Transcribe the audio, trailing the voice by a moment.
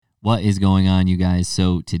What is going on, you guys?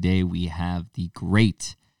 So today we have the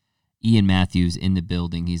great Ian Matthews in the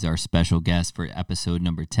building. He's our special guest for episode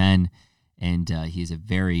number 10, and he's a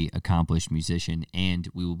very accomplished musician, and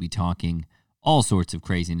we will be talking all sorts of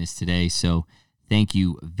craziness today. So thank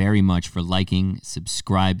you very much for liking,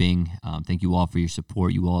 subscribing. Thank you all for your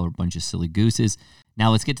support. You all are a bunch of silly gooses.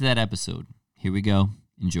 Now let's get to that episode. Here we go.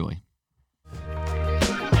 Enjoy.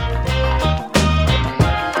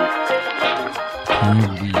 Can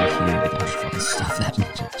we hear that fucking stuff?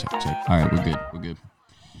 Check. All right, we're good.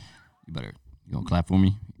 You gonna clap for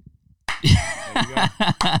me? There you go.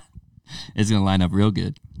 It's gonna line up real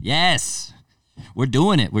good. Yes, we're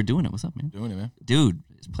doing it. What's up, man? Doing it, man. Dude,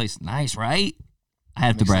 this place is nice, right? I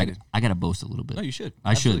have to brag. I gotta boast a little bit. No, you should.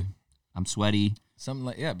 I should. I'm sweaty. Something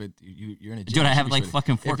like but you're in a gym. Dude, I have like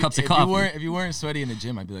fucking 4 cups of coffee. If you weren't sweaty in the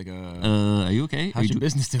gym, I'd be like, are you okay? How's your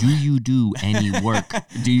business doing? Do you do any work?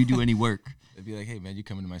 Do you do any work? They'd be like, hey, man, you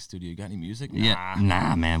come into my studio. You got any music?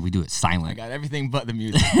 Nah, man, we do it silent. I got everything but the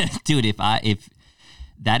music. Dude, if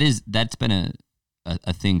that's been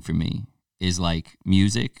a thing for me, is like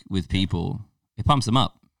music with people, it pumps them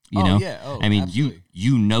up, you know? Yeah. Oh, I mean, absolutely.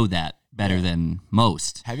 you know that better than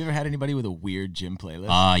most. Have you ever had anybody with a weird gym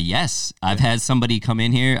playlist? Yes. I've had somebody come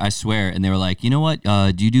in here, I swear, and they were like, you know what?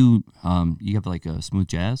 Do you do you have like a smooth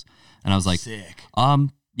jazz? And I was like, sick.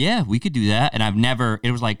 Yeah, we could do that. And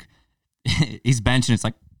it was like he's benching, it's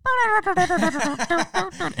like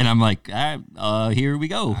and I'm like, here we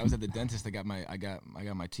go. I was at the dentist. I got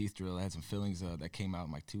my teeth drilled. I had some fillings that came out.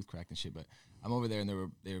 My tooth cracked and shit. But I'm over there,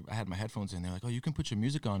 and I had my headphones in. They're like, oh, you can put your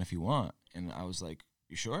music on if you want. And I was like,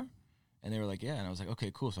 you sure? And they were like, yeah. And I was like,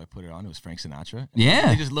 okay, cool. So I put it on. It was Frank Sinatra. And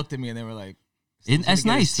they just looked at me and they were like, that's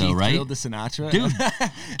nice though, right? Drilled to Sinatra,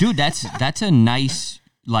 dude. That's a nice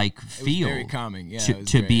like feel. Very calming. Yeah,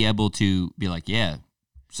 to be able to be like, yeah.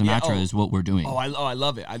 Sinatra is what we're doing. I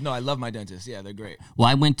love it. I love my dentist. Yeah, they're great. Well,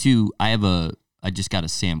 I just got a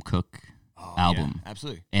Sam Cooke album. Yeah,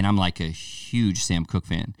 absolutely. And I'm like a huge Sam Cooke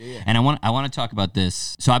fan. Yeah. And I want to talk about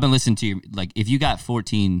this. So I've been listening to your, like, if you got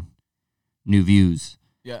 14 new views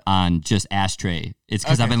on just Ashtray, it's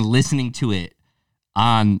because I've been listening to it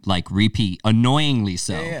on like repeat, annoyingly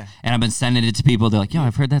so. Yeah. And I've been sending it to people. They're like, yo,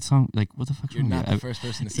 I've heard that song. Like, what the fuck? You're not the first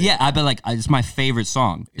person to say it. I've been like, it's my favorite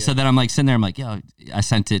song. Yeah. So then I'm like sitting there, I'm like, yo, I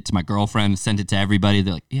sent it to my girlfriend, sent it to everybody.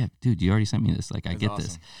 They're like, yeah, dude, you already sent me this. Like, I get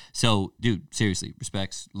this. So, dude, seriously,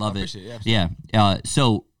 respects, love it. Yeah.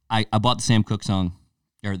 So I bought the Sam Cooke song,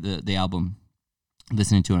 or the album,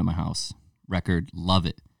 listening to it at my house. Record, love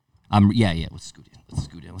it. Let's scoot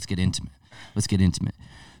in. Let's get intimate.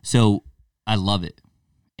 So I love it.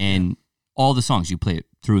 And all the songs, you play it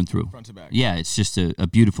through and through. Front to back. Yeah, it's just a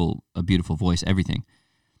beautiful voice, everything.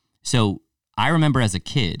 So I remember as a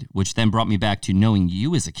kid, which then brought me back to knowing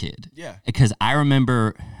you as a kid. Yeah. Because I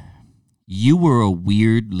remember you were a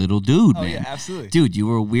weird little dude, man. Oh, yeah, absolutely. Dude, you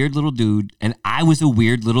were a weird little dude, and I was a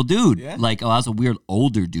weird little dude. Yeah? Like, I was a weird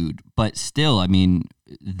older dude. But still, I mean,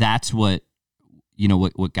 that's what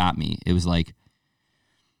got me. It was like,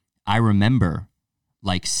 I remember,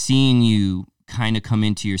 like, seeing you kind of come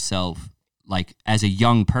into yourself like as a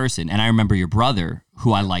young person. And I remember your brother,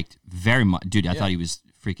 who I liked very much. Dude, I thought he was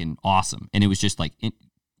freaking awesome. And it was just like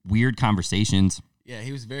weird conversations. Yeah,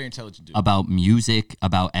 he was a very intelligent dude. About music,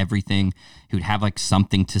 about everything. He would have like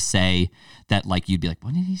something to say that like you'd be like,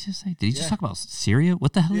 what did he just say? Did he just talk about Syria?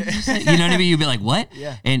 What the hell did he say? You know what I mean? You'd be like, what?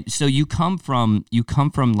 Yeah. And so you come from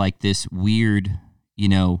like this weird,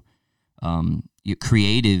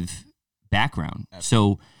 creative background.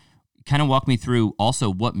 Absolutely. So kind of walk me through also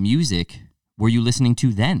what music were you listening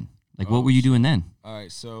to then? Like, what were you doing then? All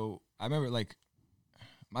right, so I remember like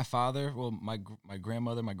my father, my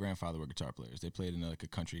grandmother, my grandfather were guitar players. They played in like a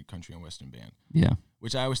country and western band. Yeah,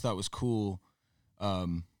 which I always thought was cool,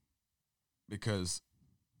 because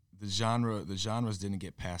the genres didn't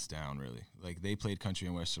get passed down really. Like they played country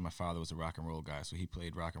and western. My father was a rock and roll guy, so he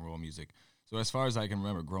played rock and roll music. So as far as I can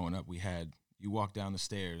remember growing up, you walk down the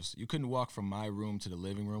stairs. You couldn't walk from my room to the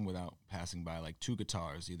living room without passing by like 2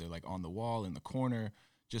 guitars, either like on the wall, in the corner.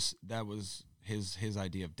 Just that was his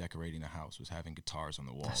idea of decorating the house, was having guitars on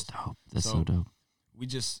the walls. That's dope. That's so dope.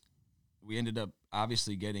 We ended up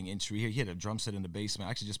obviously getting into. He had a drum set in the basement.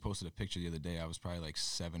 I actually just posted a picture the other day. I was probably like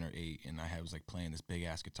 7 or 8, and I was like playing this big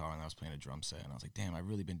ass guitar, and I was playing a drum set, and I was like, damn, I've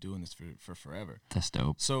really been doing this for forever. That's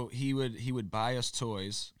dope. So he would buy us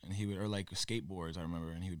toys, and or like skateboards, I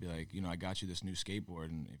remember, and he would be like, I got you this new skateboard,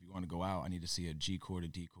 and if you want to go out, I need to see a G chord, a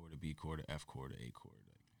D chord, a B chord, a F chord, a A chord.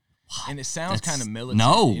 And it sounds kind of militant.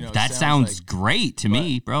 No, you know, that sounds like, great to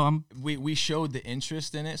me, bro. We showed the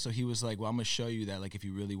interest in it, so he was like, well, I'm going to show you that, like, if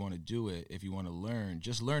you really want to do it, if you want to learn,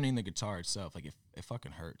 just learning the guitar itself, like, it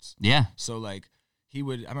fucking hurts. Yeah. So, like, I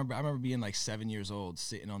remember being like 7 years old,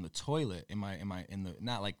 sitting on the toilet in the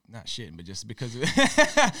not shitting, but just because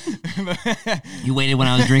you waited when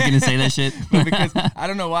I was drinking to say that shit. But because I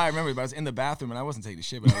don't know why I remember, but I was in the bathroom and I wasn't taking the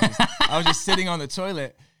shit, but I was just sitting on the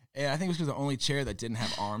toilet, and I think it was because the only chair that didn't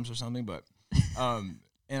have arms or something, but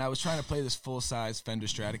and I was trying to play this full size Fender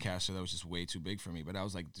Stratocaster that was just way too big for me, but I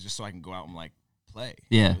was like, just so I can go out and like play.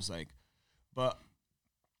 Yeah. It was like, but.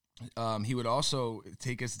 He would also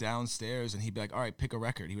take us downstairs, and he'd be like, all right, pick a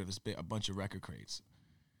record. He would have a bunch of record crates.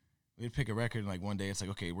 We'd pick a record, and like one day it's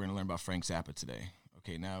like, okay, we're going to learn about Frank Zappa today.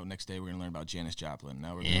 Okay, now next day we're going to learn about Janis Joplin.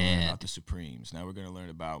 Now we're going to learn about the Supremes. Now we're going to learn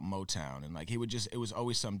about Motown. And like it was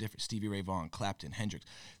always something different. Stevie Ray Vaughan, Clapton, Hendrix.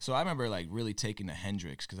 So I remember like really taking to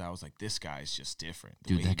Hendrix because I was like, this guy's just different.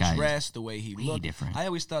 The way he dressed, the way he looked. Different. I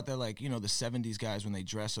always thought that like, you know, the 70s guys when they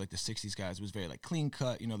dressed, or like the 60s guys, was very like clean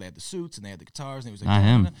cut. You know, they had the suits and they had the guitars, and it was like, not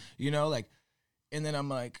him. You know, like, and then I'm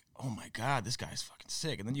like, oh my God, this guy's fucking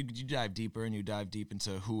sick. And then you dive deeper, and you dive deep into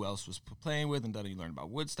who else was playing with, and then you learn about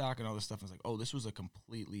Woodstock and all this stuff. And it's like, oh, this was a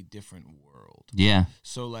completely different world. Yeah.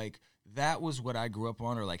 So like that was what I grew up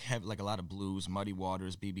on, or like like a lot of blues, Muddy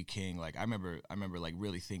Waters, B.B. King. Like I remember like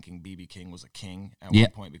really thinking B.B. King was a king at one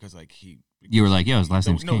point, because like you were like, yo, his last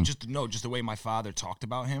name's King. Just the way my father talked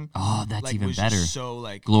about him. Oh, that's like, even was better. Just so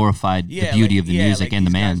like glorified the beauty of the music and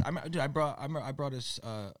the man. Guys, I brought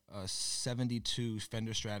a 72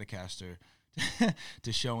 Fender Stratocaster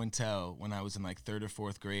to show and tell when I was in like 3rd or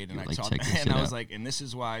 4th grade, and I taught, and I was like, and this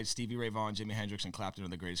is why Stevie Ray Vaughan, Jimi Hendrix, and Clapton are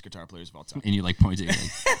the greatest guitar players of all time. And you like pointed, like,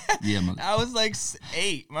 yeah, I was like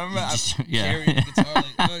 8. Remember, I carrying the guitar,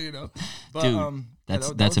 like, oh, you know. But dude, that's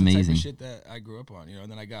that was amazing. The type of shit that I grew up on, you know.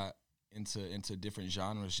 And then I got into different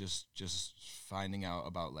genres, just finding out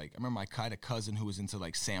about, like, I remember I had a cousin who was into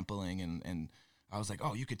like sampling, and I was like,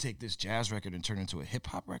 oh, you could take this jazz record and turn it into a hip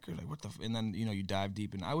hop record, like what the? And then you know you dive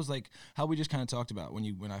deep, and I was like, how we just kind of talked about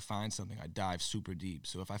when I find something, I dive super deep.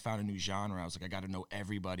 So if I found a new genre, I was like, I got to know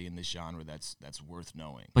everybody in this genre that's worth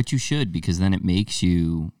knowing. But you should, because then it makes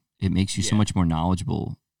you so much more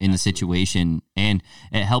knowledgeable in the situation, and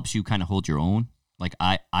it helps you kind of hold your own. Like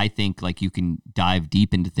I think like you can dive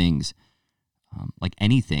deep into things, like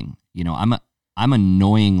anything. You know, I'm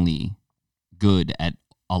annoyingly good at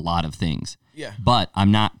a lot of things. Yeah. But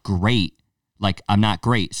I'm not great. Like, I'm not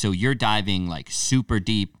great. So you're diving, like, super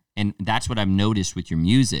deep. And that's what I've noticed with your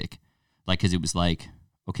music. Like, because it was like,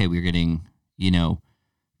 okay, we're getting, you know,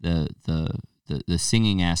 the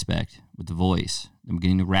singing aspect with the voice. Then we're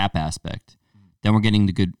getting the rap aspect. Then we're getting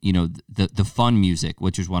the good, you know, the fun music,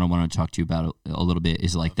 which is what I want to talk to you about a little bit,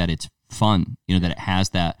 is like that it's fun, you know, that it has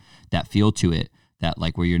that feel to it, that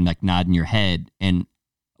like where you're like nodding your head. And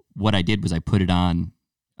what I did was I put it on.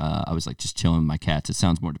 I was like just chilling with my cats. It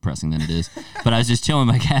sounds more depressing than it is, but I was just chilling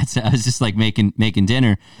with my cats. I was just like making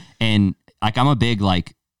dinner, and like I'm a big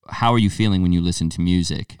like, how are you feeling when you listen to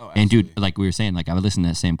music? Oh, and dude, like we were saying, like I would listen to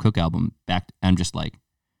that Sam Cooke album back. I'm just like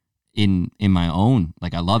in my own,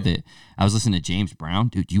 like I loved it. I was listening to James Brown,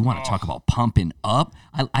 dude. You want to talk about pumping up?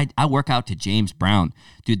 I work out to James Brown,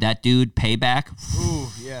 dude. That dude, Payback. Ooh,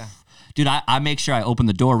 yeah. Dude, I make sure I open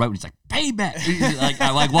the door right when he's like, payback. Like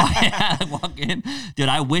I like walk in. Dude,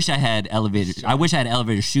 I wish I had elevator. Sure. I wish I had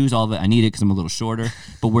elevator shoes. All of it. I need it because I'm a little shorter.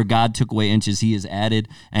 But where God took away inches, He has added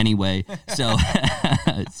anyway. So,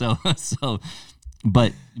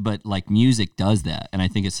 but like music does that, and I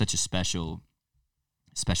think it's such a special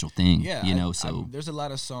thing. Yeah, you know. So there's a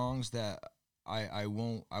lot of songs that I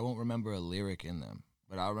won't remember a lyric in them.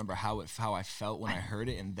 But I remember how I felt when I heard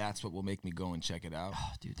it, and that's what will make me go and check it out.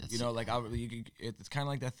 Oh, dude, that's like it's kind of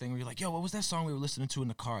like that thing where you're like, yo, what was that song we were listening to in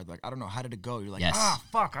the car? Like, I don't know, how did it go? You're like,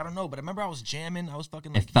 fuck, I don't know. But I remember I was jamming. I was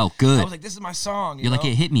fucking like, it felt good. I was like, this is my song. You're like,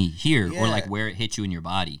 it hit me here, or like where it hit you in your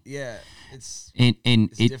body. Yeah, it's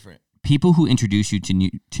different. People who introduce you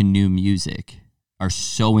to new music are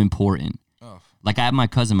so important. Oh. Like I have my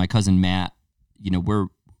cousin Matt. You know, we're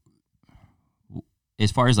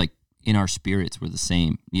as far as like. In our spirits, we're the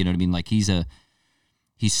same. You know what I mean? Like he's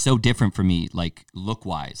so different from me, like look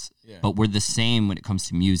wise, but we're the same when it comes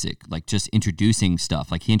to music. Like just introducing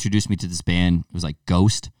stuff. Like he introduced me to this band. It was like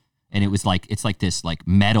Ghost, and it's like this like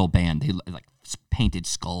metal band. They like painted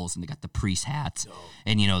skulls and they got the priest hats,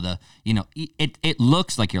 and it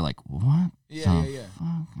looks like you're like, what? Yeah.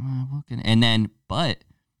 Fuck am I looking? And then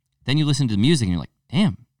you listen to the music and you're like,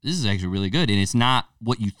 damn, this is actually really good, and it's not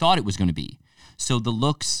what you thought it was going to be. So the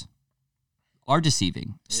looks are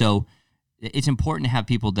deceiving. So it's important to have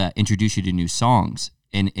people that introduce you to new songs.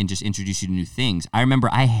 and just introduce you to new things. I remember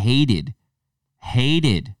I hated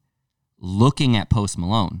looking at Post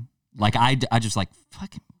Malone. Like I just like,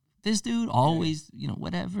 fucking this dude always,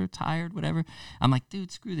 whatever, tired, whatever. I'm like,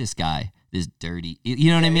 dude, screw this guy, this dirty,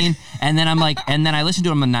 you know what I mean? And then I'm like, and then I listen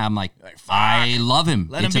to him and now I'm like I love him.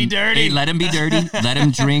 Let him be dirty. Let him be dirty. Let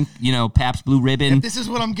him drink, Pabst Blue Ribbon. If this is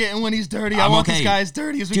what I'm getting when he's dirty, I want this guy as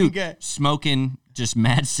dirty as we can get. Smoking just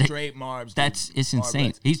mad sick. Straight Marbs. It's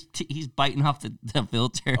insane. He's biting off the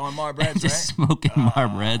filter. On Marbreds, just right? Smoking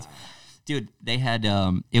Marbreds. Dude, they had,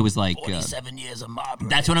 it was like 47 years of Marbreds.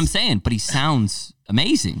 That's what I'm saying, but he sounds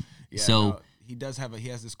amazing. Yeah, so he does have he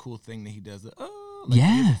has this cool thing that he does. He's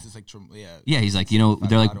like,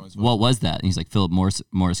 they're like, what was that? And he's like, Philip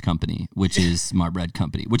Morris Company, which is Marbred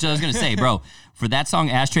Company, which I was going to say, bro, for that song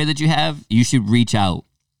Ashtray that you have, you should reach out.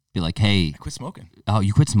 Be like, hey. I quit smoking. Oh,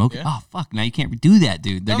 you quit smoking? Yeah. Oh, fuck. Now you can't do that,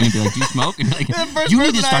 dude. They're going to be like, do you smoke? And like, you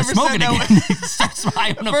need to start smoking again.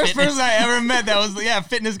 The first person I ever met that was,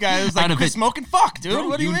 fitness guy. It was like, quit smoking? Fuck, dude. Bro,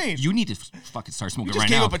 what do you mean? You need to fucking start smoking right now. You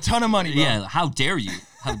just gave up a ton of money, bro. Yeah, how dare you?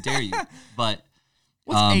 How dare you? But.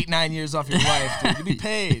 What's 8-9 years off your life, dude? You'll be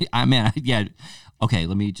paid. Okay,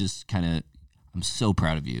 let me just kind of. I'm so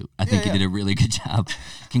proud of you. I think you did a really good job.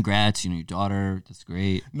 Congrats, your daughter. That's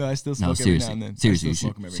great. No, I still smoke every now and then. Seriously, you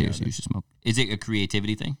should smoke. Is it a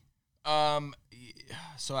creativity thing?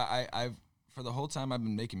 So I've for the whole time I've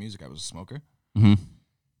been making music, I was a smoker. Mm-hmm.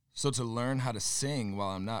 So to learn how to sing while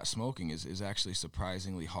I'm not smoking is actually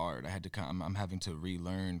surprisingly hard. I'm having to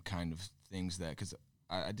relearn kind of things that because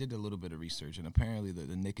I did a little bit of research, and apparently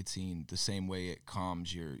the nicotine, the same way it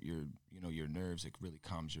calms your nerves, it really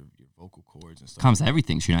calms your vocal cords and stuff. Calms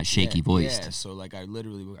everything, so you're not shaky voiced. Yeah, so like I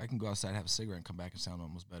can go outside, have a cigarette, and come back and sound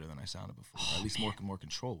almost better than I sounded before. Or at least more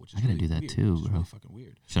control, which is I gotta do that weird, too, bro. Really fucking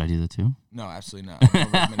weird. Should I do that too? No, absolutely not. I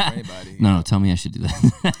don't recommend it for anybody. No, tell me I should do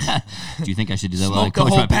that. Do you think I should do that? Smoke the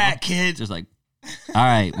whole pack, kid. Just like, all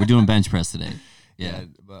right, we're doing bench press today. Yeah,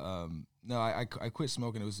 but no, I quit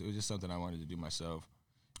smoking. It was just something I wanted to do myself.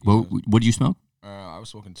 What do you smoke? I was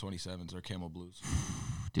smoking 27s or Camel Blues.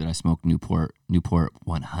 Dude, I smoked Newport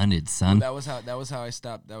 100, son. Well, that was how I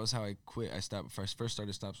stopped. That was how I quit. I first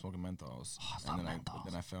started smoking menthols,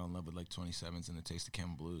 then I fell in love with like 27s and the taste of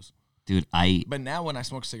Camel Blues. Dude, But now when I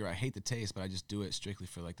smoke a cigarette, I hate the taste, but I just do it strictly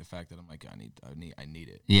for like the fact that I'm like I need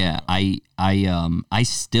it. Yeah, I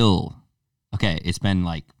still. Okay, it's been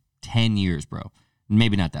like 10 years, bro.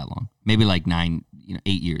 Maybe not that long. Maybe like 8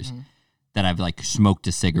 years that I've like smoked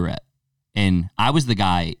a cigarette. And I was the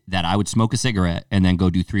guy that I would smoke a cigarette and then go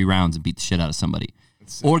do 3 rounds and beat the shit out of somebody.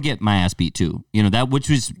 Or get my ass beat too. That which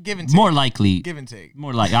was more likely. Give and take.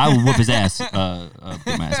 More like I would whoop his ass, get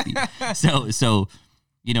my ass beat.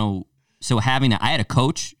 So having that, I had a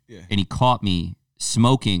coach and he caught me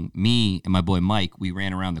smoking. Me and my boy Mike, we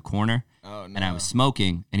ran around the corner and I was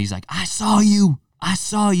smoking and he's like, I saw you.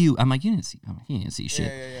 I'm like, you didn't see shit.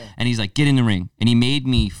 Yeah. And he's like, get in the ring. And he made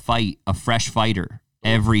me fight a fresh fighter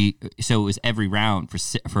so it was every round for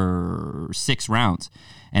 6 rounds.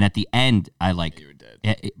 And at the end, I like, you were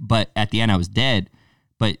dead. But at the end I was dead.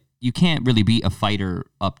 But you can't really beat a fighter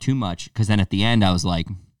up too much because then at the end I was like,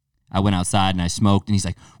 I went outside and I smoked and he's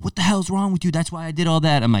like, what the hell's wrong with you? That's why I did all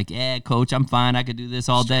that. I'm like, yeah, coach, I'm fine. I could do this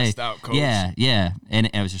all day. Stressed out, coach. Yeah. And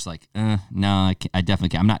I was just like, no, I definitely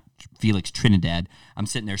can't. I'm not Felix Trinidad. I'm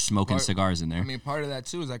sitting there smoking cigars in there. I mean, part of that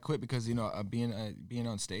too is I quit because, being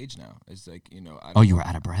on stage now, it's like, you were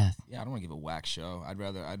out of breath. Yeah, I don't want to give a whack show.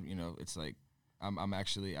 It's like, I'm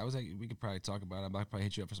actually, we could probably talk about it. I might probably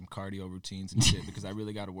hit you up for some cardio routines and shit because I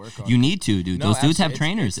really got to work on it. You need to, dude. Those dudes have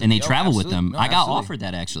trainers and they travel with them. I got offered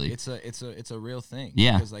that actually. It's a real thing.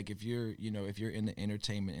 Yeah. Because like if you're in the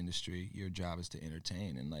entertainment industry, your job is to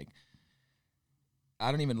entertain. And like, I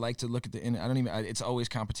don't even like to look at it's always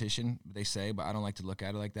competition, they say, but I don't like to look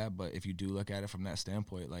at it like that. But if you do look at it from that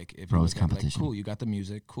standpoint, like if you look at it like, cool, you got the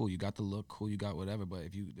music, cool, you got the look, cool, you got whatever. But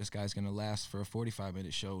if this guy's gonna last for a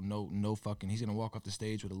 45-minute show, no fucking, he's gonna walk off the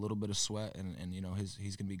stage with a little bit of sweat and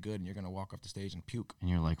he's gonna be good, and you're gonna walk off the stage and puke. And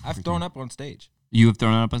you're like, I've thrown up on stage. You have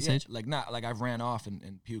thrown up on stage? Like not like I've ran off and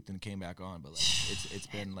puked and came back on, but like it's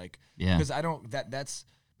been like, yeah, because I don't that's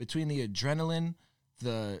between the adrenaline,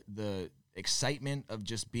 the excitement of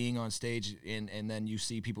just being on stage and then you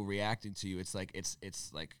see people reacting to you. It's like it's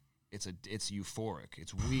euphoric.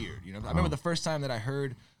 It's weird. I remember the first time that I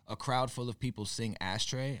heard a crowd full of people sing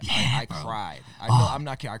Ashtray. I cried. I'm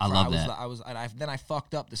not kidding. I cried. I love that. Then I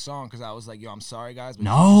fucked up the song because I was like, yo, I'm sorry guys. But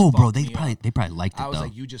no, bro, they probably liked it. I was though.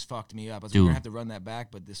 like, you just fucked me up. I was like, we're gonna have to run that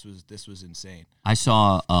back, but this was insane. I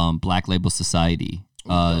saw Black Label Society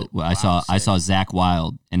I saw Zach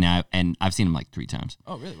Wild, and I've seen him like 3 times.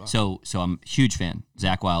 Oh, really? Wow. So I'm a huge fan.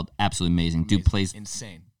 Zach Wild, absolutely amazing. Dude plays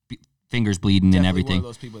insane. Fingers bleeding Definitely and everything. One of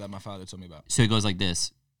those people that my father told me about. So it goes like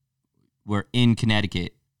this. We're in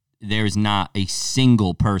Connecticut. There's not a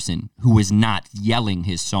single person who is not yelling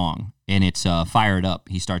his song, and it's Fired Up.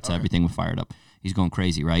 He starts everything with Fired Up. He's going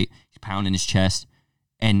crazy, right? He's pounding his chest,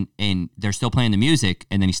 and they're still playing the music,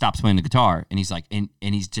 and then he stops playing the guitar, and he's like, and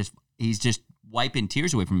he's just wiping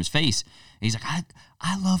tears away from his face. And he's like,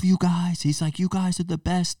 I love you guys. He's like, you guys are the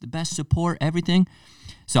best support, everything.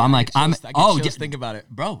 So I'm like, just think about it,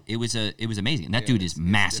 bro. It was amazing. And that dude is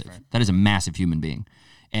massive. That is a massive human being.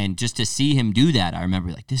 And just to see him do that, I remember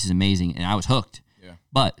like, this is amazing, and I was hooked. Yeah.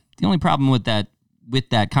 But the only problem with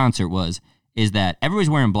that concert is that everybody's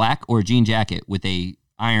wearing black or a jean jacket with a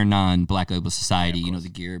Iron On Black Label Society, the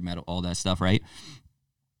gear, metal, all that stuff, right?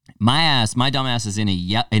 My dumb ass is in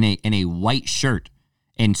a white shirt,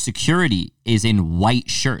 and security is in white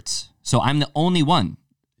shirts. So I'm the only one.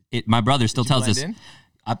 My brother still tells us.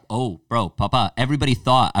 Bro, Papa, everybody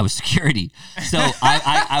thought I was security. So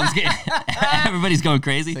I was getting, everybody's going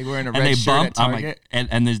crazy. Like we're in a red shirt at Target. I'm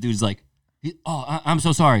like, and this dude's like, I'm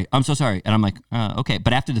so sorry. And I'm like, okay.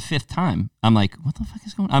 But after the 5th time, I'm like, what the fuck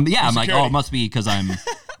is going on? I'm like, it must be because I'm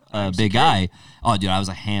a big guy. Oh, dude, I was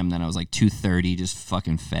a ham then. I was like 230, just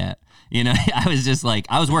fucking fat. I was just like,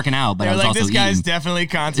 I was working out, but I was like, also this guy's eating. definitely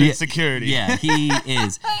concert security. Yeah, he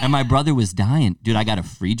is. And my brother was dying. Dude, I got a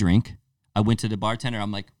free drink. I went to the bartender.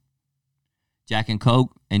 I'm like, Jack and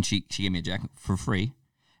Coke, and she gave me a Jack for free.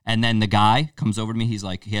 And then the guy comes over to me. He's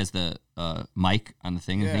like, he has the mic on the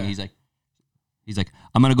thing. And he's like,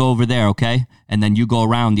 I'm gonna go over there, okay? And then you go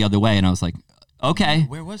around the other way. And I was like, okay.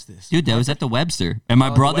 Where was this, dude? That was at the Webster. And my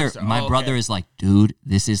brother is like, dude,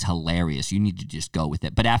 this is hilarious. You need to just go with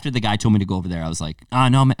it. But after the guy told me to go over there, I was like,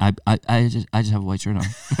 no, man, I just have a white shirt on.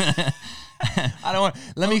 I don't want.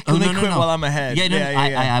 Let me quit while I'm ahead.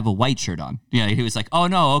 I have a white shirt on. Yeah, he was like, "Oh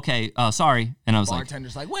no, okay, sorry," and I was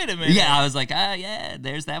bartender's like, "Wait a minute." Yeah, I was like, yeah,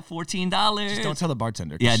 there's that $14. Just don't tell the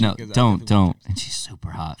bartender. Yeah, no, don't. And she's super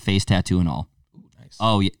hot, face tattoo and all. Ooh, nice.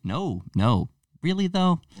 Oh yeah, no, really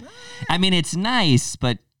though. I mean, it's nice,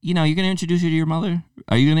 but you're gonna introduce her to your mother.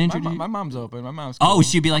 Are you gonna introduce? My mom's open. My mom's cool. Oh,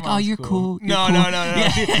 she'd be like, "Oh, you're cool. No.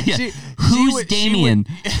 Yeah. Who's Damien?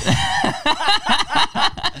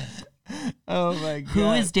 Oh my God.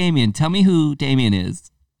 Who is Damien? Tell me who Damien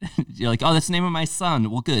is. You're like, oh, that's the name of my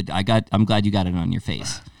son. Well, good. I'm glad you got it on your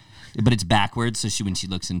face. But it's backwards, so when she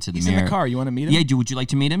looks into the mirror. He's in the car. You want to meet him? Yeah, would you like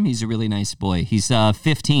to meet him? He's a really nice boy. He's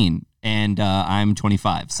 15, and I'm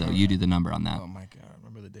 25, so you do the number on that. Oh my God. I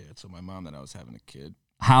remember the day I told my mom that I was having a kid.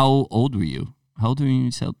 How old were you? How old were you when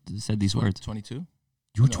you said these words? 22.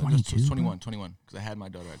 You were 22? 21, because I had my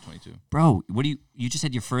daughter at 22. Bro, you just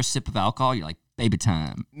had your first sip of alcohol? You're like, baby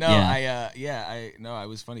time. No, I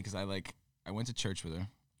was funny because I went to church with her.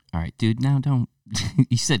 All right, dude, now don't.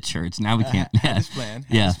 You said church. Now we can't. I had this plan.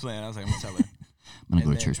 I was like, I'm going to tell her. I'm going to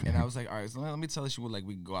go to church with her. And I was like, all right, so let me tell her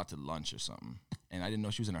we can go out to lunch or something. And I didn't know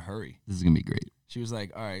she was in a hurry. This is going to be great. She was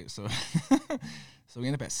like, all right, so so we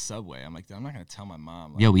end up at Subway. I'm like, I'm not going to tell my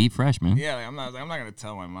mom. Yo, we eat fresh, man. Yeah, I'm not going to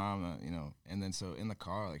tell my mom, And then so in the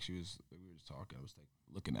car, we were just talking. I was like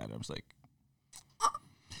looking at her. I was like,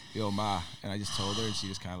 yo, Ma. And I just told her, and she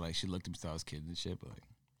just kind of she looked at me, thought I was kidding and shit, but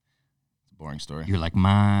it's a boring story. You're like,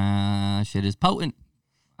 my shit is potent.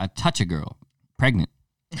 I touch a girl, pregnant.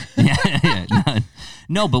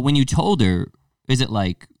 No, but when you told her, is it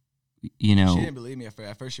like, She didn't believe me at first.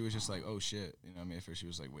 At first, she was just like, oh, shit. At first, she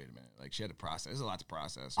was like, wait a minute. She had to process. There's a lot to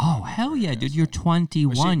process. Oh, hell yeah, dude. You're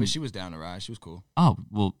 21. But she was down to ride. She was cool. Oh,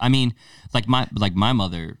 well, I mean, my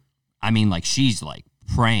mother, she's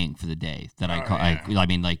praying for the day that I call. Yeah.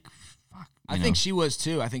 Fuck. I think she was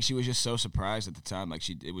too. I think she was just so surprised at the time. It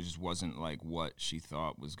just wasn't what she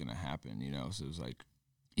thought was going to happen, So it was like.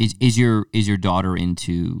 Is your daughter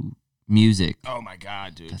into music? Oh my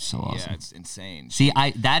God, dude! That's so awesome. Yeah, it's insane.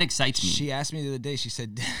 That excites me. She asked me the other day. She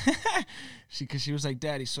said, because she was like,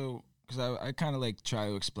 "Daddy," because I kind of try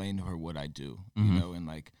to explain to her what I do,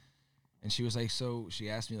 and she was like, so she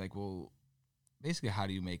asked me well, basically, how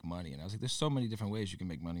do you make money? And I was like, there's so many different ways you can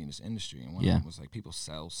make money in this industry, and one of them was people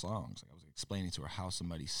sell songs. I was explaining to her how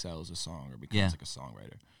somebody sells a song or becomes a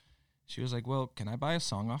songwriter. She was like, well, can I buy a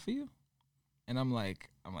song off of you? And I'm like,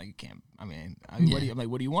 you can't.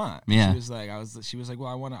 What do you want? Yeah. She was like, well,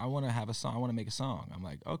 I want to have a song. I want to make a song. I'm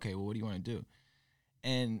like, okay, well, what do you want to do?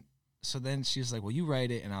 And so then she was like, well, you write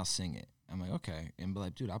it and I'll sing it. I'm like, okay. And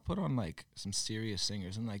dude, I'll put on some serious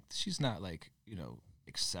singers, and she's not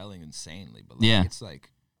excelling insanely, but it's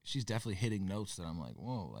she's definitely hitting notes that I'm like,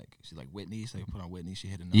 whoa, she's like Whitney. So I put on Whitney, she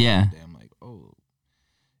hit a note. Yeah. I'm like, oh.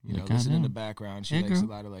 You know, listen in the background. She likes a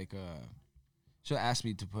lot of like. She'll ask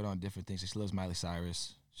me to put on different things. She loves Miley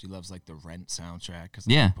Cyrus. She loves like the Rent soundtrack because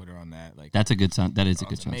I put her on that. Like that's a good sound. That is a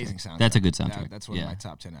good soundtrack. Amazing soundtrack. That's a good soundtrack. That's one of my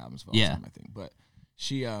top 10 albums of all time, I think. But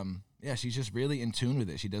she, she's just really in tune with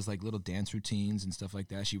it. She does like little dance routines and stuff like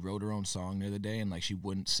that. She wrote her own song the other day, and like she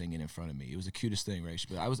wouldn't sing it in front of me. It was the cutest thing, right?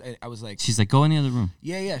 I was like, she's like, go in the other room.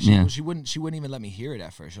 Yeah. She wouldn't even let me hear it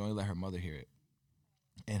at first. She only let her mother hear it,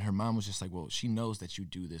 and her mom was just like, well, she knows that you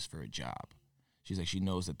do this for a job. She's like, she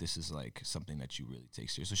knows that this is like something that you really take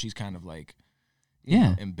serious. So she's kind of like, you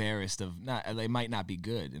know, embarrassed of not. It might not be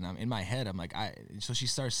good, and I'm in my head. I'm like, so she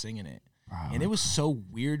starts singing it. And it was so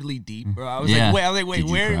weirdly deep, bro. I was like, wait,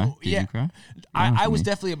 where? Did you cry? I was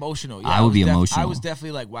definitely emotional. Yeah, I would be emotional. I was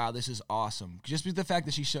definitely like, wow, this is awesome. Just with the fact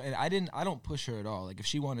that she showed, and I don't push her at all. Like if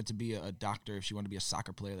she wanted to be a doctor, if she wanted to be a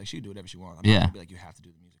soccer player, like she'd do whatever she wanted. I'm not gonna be like, you have to do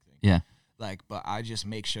the music thing. Yeah. Like, but I just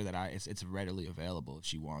make sure that it's readily available if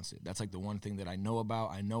she wants it. That's like the one thing that I know about.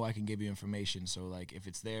 I know I can give you information. So like, if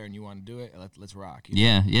it's there and you want to do it, let's rock. You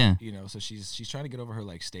know? Yeah. You know, so she's trying to get over her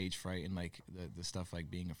like stage fright and like the stuff like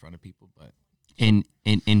being in front of people, but. And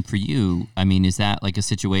for you, I mean, is that like a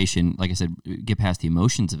situation, like I said, get past the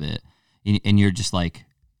emotions of it, and you're just like,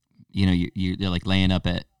 you know, you're like laying up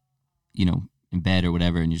at, you know, in bed or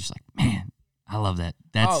whatever, and you're just like, man, I love that.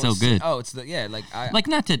 That's so good. It's like like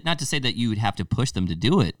not to say that you would have to push them to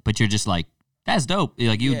do it, but you're just like, that's dope.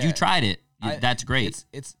 Like you tried it. That's great.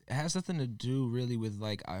 It has nothing to do really with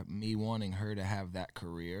like me wanting her to have that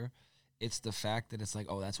career. It's the fact that it's like,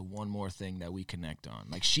 oh, that's one more thing that we connect on.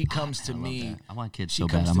 Like she comes to me. I want kids so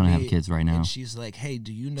bad. I'm gonna have kids right now. And she's like, hey,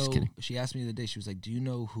 do you know? She asked me the other day. She was like, do you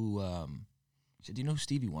know who? She said, do you know who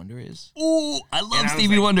Stevie Wonder is? Ooh, I love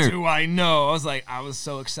Stevie Wonder. Do I know? I was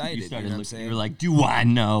so excited. You know what I'm saying? You were like, do I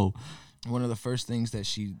know? One of the first things that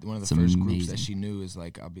first groups that she knew is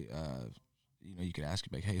like, I'll be, you know, you could ask her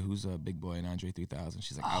like, hey, who's a Big Boy in Andre 3000?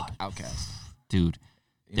 She's like, Outkast. Dude.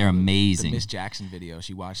 They're amazing. The Miss Jackson video,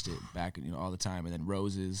 she watched it back, you know, all the time, and then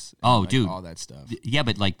Roses. And like, dude, all that stuff. Yeah,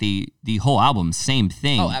 but like the whole album, same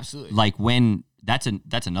thing. Oh, absolutely. Like when that's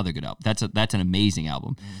another good album. That's an amazing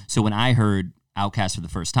album. Mm-hmm. So when I heard Outkast for the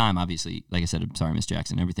first time, obviously, like I said, I'm sorry, Miss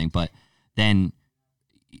Jackson, and everything, but then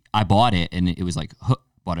I bought it, and it was like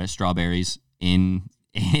bought it at Strawberries in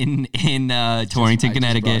Torrington,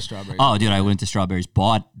 Connecticut. Oh, dude, I went to Strawberries,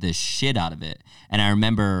 bought the shit out of it, and I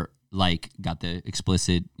remember. Like got the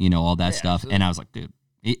explicit, you know, all that stuff, absolutely. And I was like, dude,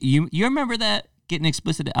 you remember that getting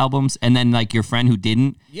explicit albums, and then like your friend who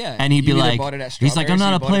didn't, and he'd be like, he's like, I'm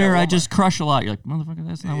not a player, I just crush a lot. You're like, motherfucker,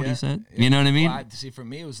 that's not what he said. You know what I mean? Well, see, for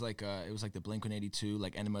me, it was like the Blink-182,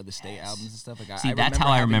 like Enema of the State albums and stuff. Like, see, that's how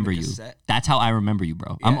I remember you. That's how I remember you,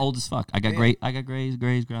 bro. I'm old as fuck. I got grays.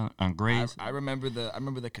 I remember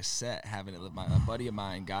the cassette having it. A buddy of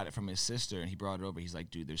mine got it from his sister, and he brought it over. He's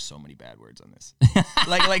like, dude, there's so many bad words on this.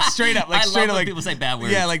 like straight up, like straight up, like people say bad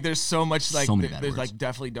words. Yeah, like there's so much, like there's like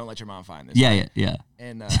definitely don't let your mom find this. Yeah.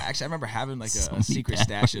 And actually, I remember having like a secret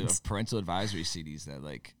stash of parental advisory CDs that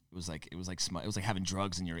like it was like having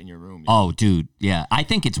drugs in your room. You know? Oh, dude, yeah. I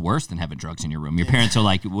think it's worse than having drugs in your room. Your parents are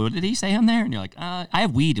like, "What did he say on there?" And you're like, "I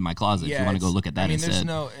have weed in my closet. If you want to go look at that." I mean, instead.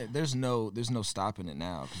 there's no stopping it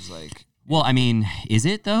now because like. Well, I mean, is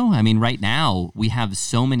it though? I mean, right now we have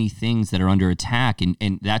so many things that are under attack,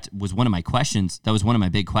 and that was one of my questions. That was one of my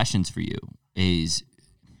big questions for you. Is,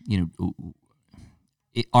 you know,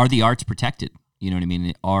 are the arts protected? You know what I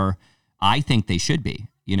mean? I think they should be.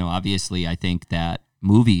 You know, obviously, I think that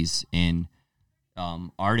movies and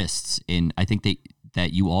artists, and I think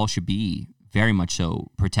that you all should be very much so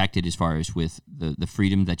protected as far as with the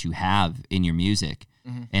freedom that you have in your music,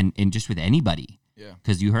 and just with anybody. Yeah.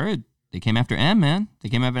 Because you heard they came after M, man. They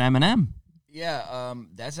came after Eminem. Yeah.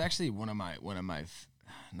 That's actually one of my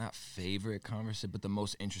not favorite conversation, but the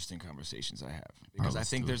most interesting conversations I have because I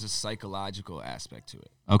think there's a psychological aspect to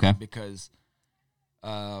it. Okay. Because.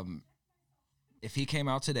 If he came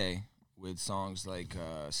out today with songs like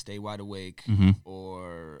Stay Wide Awake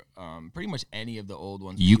or pretty much any of the old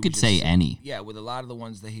ones. You could say any. Yeah, with a lot of the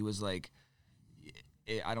ones that he was like,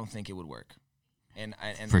 I don't think it would work. And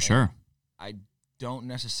for sure. I don't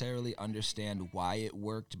necessarily understand why it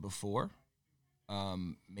worked before.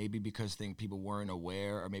 Maybe because people weren't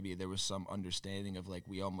aware, or maybe there was some understanding of like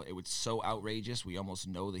it was so outrageous we almost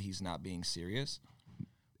know that he's not being serious.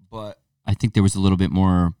 But I think there was a little bit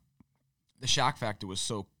more. The shock factor was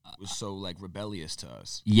so like rebellious to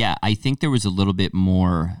us. Yeah, I think there was a little bit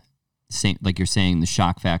more, like you're saying, the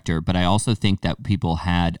shock factor. But I also think that people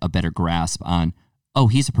had a better grasp on, oh,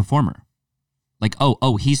 he's a performer, like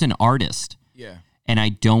oh, he's an artist. Yeah. And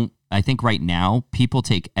I think right now people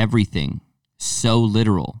take everything so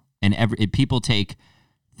literal, and people take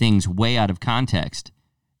things way out of context.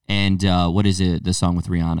 And what is it? The song with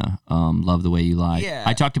Rihanna, "Love the Way You Lie." Yeah.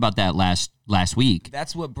 I talked about that last week.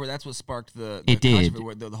 That's what sparked the It did.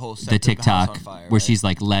 the whole The TikTok the house on fire, where right? she's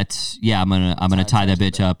like, I'm gonna tie that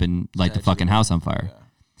bitch up and light the fucking house on fire.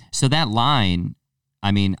 Yeah. So that line,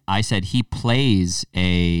 I mean, I said he plays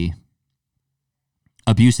a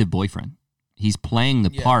abusive boyfriend. He's playing the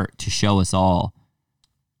part to show us all.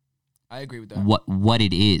 I agree with that. What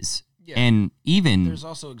it is. Yeah. And even there's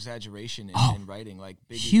also exaggeration in writing, like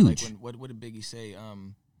Biggie. Huge. Like what did Biggie say?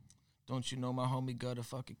 Don't you know my homie gutter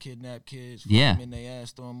fucking kidnap kids? Fuck Yeah. them in their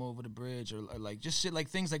ass, throw them over the bridge, or like just shit like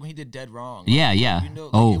things like when he did Dead Wrong. Like, yeah. You know,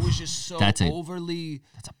 like, it was just so overly.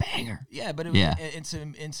 That's a banger. Yeah, but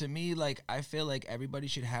and to me, like I feel like everybody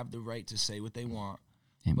should have the right to say what they want,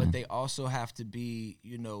 but they also have to be,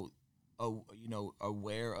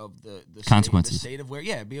 aware of the consequences, state of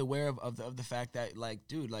where, be aware of the fact that, like,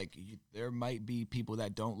 dude, like there might be people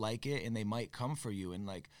that don't like it and they might come for you, and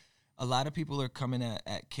like a lot of people are coming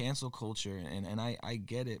at cancel culture, and I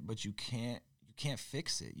get it, but you can't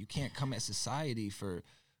fix it. You can't come at society for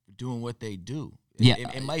doing what they do.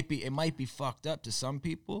 It might be fucked up to some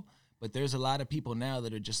people, but there's a lot of people now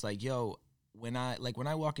that are just like, yo, when I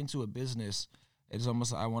walk into a business, it's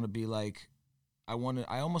almost, I want to be like, I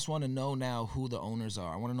almost want to know now who the owners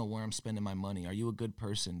are. I want to know where I'm spending my money. Are you a good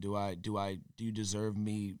person? Do you deserve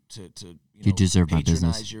me to you deserve my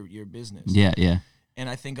patronize business. your business? Yeah. And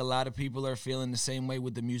I think a lot of people are feeling the same way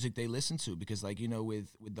with the music they listen to, because, like,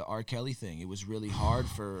 with the R. Kelly thing, it was really hard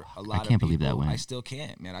for a lot of people. I can't believe that went. I still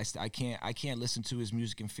can't, man. I can't listen to his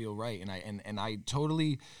music and feel right. And I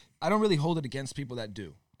don't really hold it against people that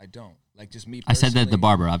do. I don't. Like, just me personally. I said that at the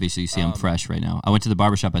barber. Obviously, you see I'm fresh right now. I went to the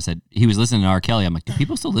barber shop. I said, he was listening to R. Kelly. I'm like, do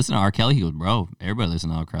people still listen to R. Kelly? He goes, bro, everybody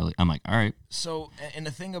listens to R. Kelly. I'm like, all right. So, and the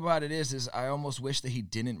thing about it is I almost wish that he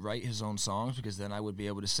didn't write his own songs, because then I would be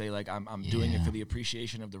able to say, like, I'm doing it for the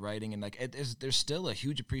appreciation of the writing. And, like, there's still a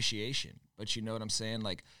huge appreciation. But you know what I'm saying?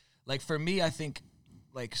 Like for me, I think,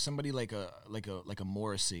 like, somebody like a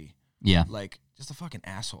Morrissey. Yeah. Like, just a fucking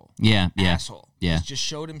asshole. Yeah. Asshole. Yeah. He's just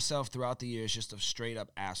showed himself throughout the years just a straight up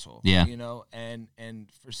asshole. Yeah. And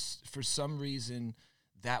for some reason,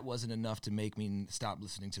 that wasn't enough to make me stop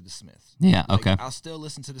listening to the Smiths. Yeah, like, okay. I'll still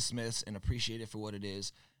listen to the Smiths and appreciate it for what it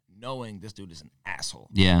is, knowing this dude is an asshole.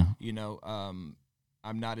 Yeah. I'm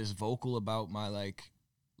not as vocal about my, like,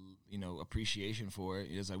 appreciation for it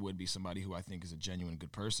as I would be somebody who I think is a genuine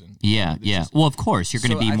good person. Yeah, well, of course, you're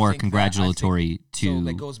going to be more congratulatory to. So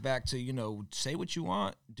that goes back to, say what you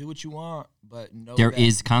want, do what you want, but know there that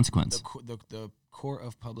is consequence. The court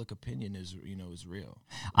of public opinion is real.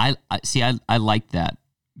 I like that,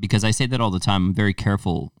 because I say that all the time. I'm very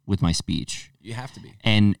careful with my speech. You have to be.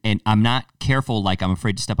 And I'm not careful like I'm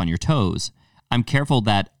afraid to step on your toes. I'm careful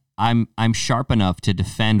that I'm sharp enough to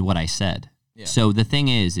defend what I said. Yeah. So the thing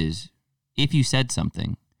is if you said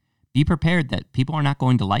something, be prepared that people are not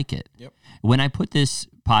going to like it. Yep. When I put this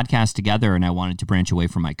podcast together and I wanted to branch away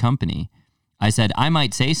from my company, I said, I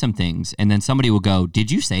might say some things, and then somebody will go,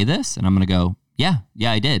 did you say this? And I'm going to go, yeah,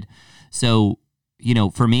 I did. So,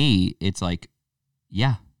 for me, it's like,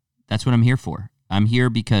 yeah, that's what I'm here for. I'm here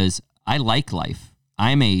because I like life.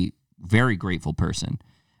 I'm a very grateful person.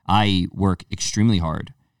 I work extremely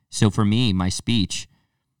hard. So for me, my speech,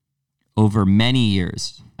 over many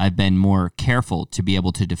years, I've been more careful to be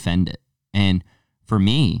able to defend it. And for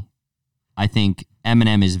me, I think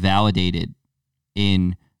Eminem is validated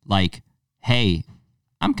in, like, hey,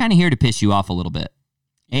 I'm kind of here to piss you off a little bit.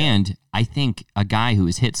 Yeah. And I think a guy who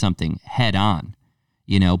has hit something head on,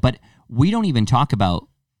 but we don't even talk about,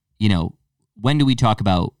 when do we talk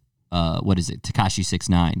about, Tekashi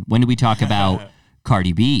 6ix9ine? When do we talk about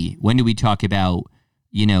Cardi B? When do we talk about,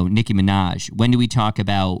 Nicki Minaj? When do we talk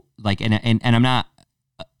about, like, and I'm not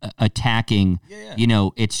attacking,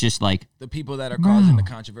 it's just like the people that are causing the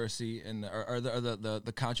controversy and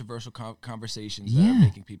the controversial conversations that are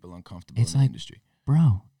making people uncomfortable in the industry.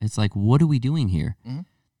 Bro, it's like, what are we doing here? Mm-hmm.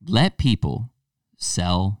 Let people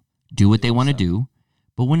sell, do what they want to do.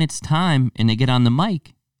 But when it's time and they get on the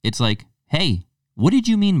mic, it's like, hey, what did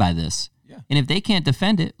you mean by this? Yeah. And if they can't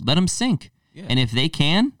defend it, let them sink. Yeah. And if they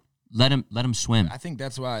can, let them swim. I think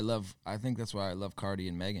that's why I love Cardi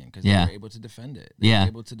and Megan, because they were able to defend it. They were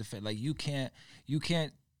able to defend. Like, you can't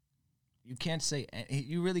say,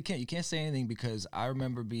 you really can't. You can't say anything, because I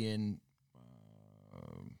remember being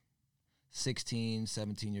 16,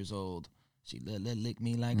 17 years old, She lick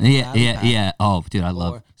me like yeah. Oh, dude, I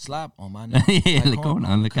love slap on my neck. Yeah, like corn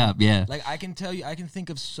on the cob. Yeah, like I can think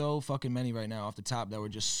of so fucking many right now off the top that were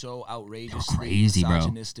just so outrageous, crazy,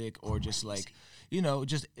 misogynistic, or just like, you know,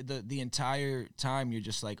 just the entire time you're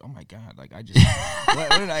just like, oh my god, like I just what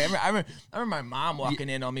did I remember my mom walking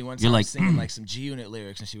in on me one time, like, singing like some G Unit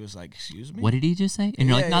lyrics, and she was like, excuse me, what did he just say? And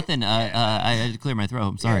you're like, nothing. I had to clear my throat.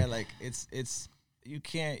 I'm sorry. Yeah, like it's. You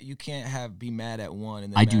can't be mad at one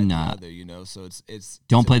and then I mad do at not. the other, you know. So it's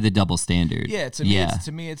don't play the double standard. Yeah,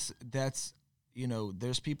 to me, that's you know,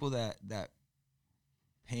 there's people that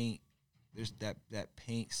paint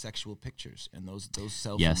paint sexual pictures, and those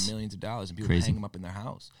sell for millions of dollars, and people hang them up in their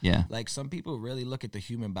house. Yeah, like some people really look at the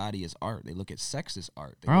human body as art. They look at sex as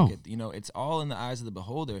art. They Bro. look at, you know, it's all in the eyes of the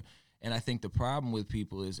beholder. And I think the problem with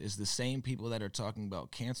people is the same people that are talking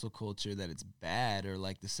about cancel culture, that it's bad, or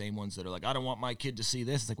like the same ones that are like, I don't want my kid to see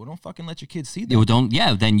this. It's like, well, don't fucking let your kid see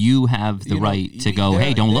that. Then you have the right to go,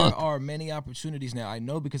 hey, don't look. There are many opportunities now. I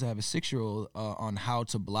know because I have a 6-year-old on how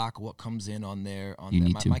to block what comes in on there.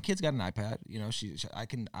 My kid's got an iPad. You know,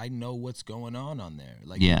 I know what's going on there.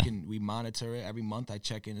 Like, we monitor it every month. I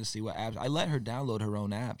check in to see what apps. I let her download her own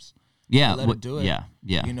apps. Yeah, let her do it. Yeah.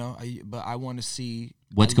 You know, but I want to see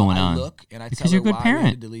what's going on. Look, and I because tell you're her a good why parent. I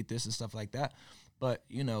had to delete this and stuff like that. But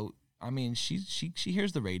you know, I mean, she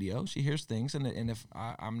hears the radio, she hears things, and if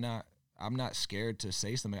I'm not scared to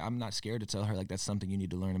say something. I'm not scared to tell her like that's something you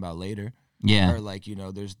need to learn about later. Yeah. Or like, you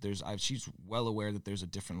know, she's well aware that there's a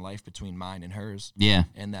different life between mine and hers. Yeah.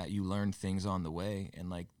 And that you learn things on the way, and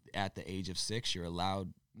like at the age of 6, you're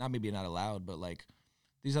allowed, not allowed, but like,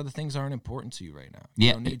 these other things aren't important to you right now. Yeah,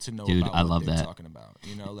 you don't need to know dude, about what they're that. talking about.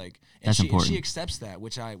 You know, like, and that's important. She accepts that,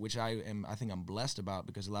 which I think I'm blessed about,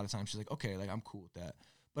 because a lot of times she's like, okay, like I'm cool with that.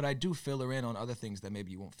 But I do fill her in on other things that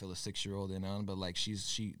maybe you won't fill a 6-year-old in on. But like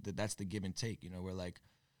that's the give and take. You know, where like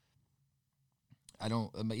I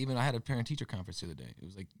had a parent teacher conference the other day. It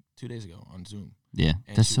was like 2 days ago on Zoom. Yeah,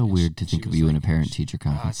 that's so weird to think of you in a parent teacher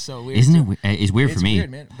conference. So weird, isn't it? It's weird for me.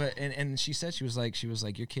 Weird, man. But and she said she was like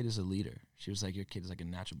your kid is a leader. She was like, your kid is like a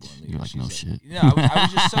natural born leader. You're like, no shit. Yeah, I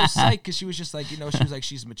was just so psyched, because she was just like, you know, she was like,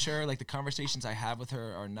 she's mature. Like the conversations I have with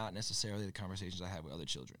her are not necessarily the conversations I have with other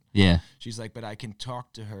children. Yeah. She's like, but I can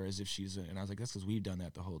talk to her as if and I was like, that's because we've done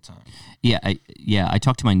that the whole time. Yeah, I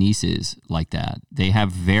talk to my nieces like that. They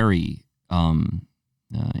have very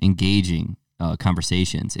engaging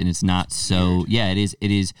conversations, and it's not so. Yeah, it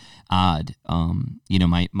is odd. You know,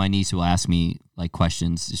 my niece will ask me like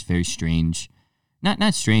questions, just very strange.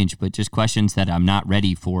 Not strange, but just questions that I'm not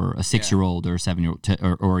ready for a 6-year-old or a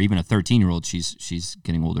 7-year-old or even a 13-year-old. She's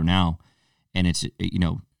getting older now, and it's, you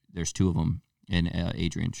know, there's 2 of them, and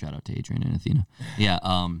Adrian. Shout out to Adrian and Athena. Yeah.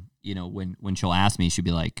 You know, when she'll ask me, she'll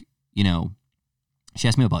be like, you know, she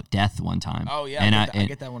asked me about death one time. Oh yeah, and I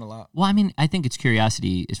get that one a lot. Well, I mean, I think it's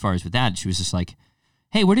curiosity as far as with that. She was just like,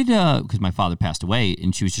 hey, where did because my father passed away,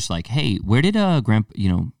 and she was just like, hey, where did Grandpa, you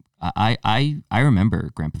know, I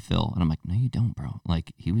remember Grandpa Phil. And I'm like, no, you don't, bro.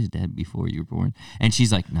 Like, he was dead before you were born. And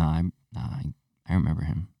she's like, I remember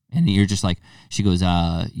him. And you're just like, she goes,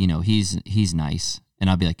 you know, he's nice.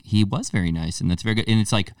 And I'll be like, he was very nice, and that's very good. And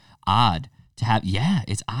it's like odd to have,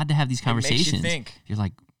 it's odd to have these conversations. It makes you think. You're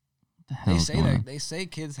like, what the hell is going on? They say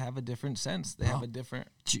kids have a different sense. They have a different.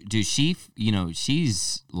 Dude, you know,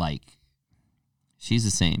 she's the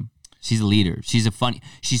same. She's a leader.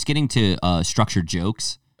 She's getting to structured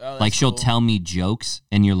jokes. Oh, like she'll cool. tell me jokes,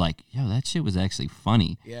 and you're like, yo, that shit was actually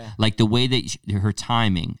funny. Yeah. Like the way that her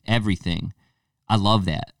timing, everything. I love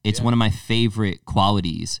that. It's one of my favorite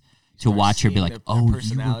qualities to watch her be like, oh,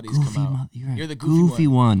 you're the goofy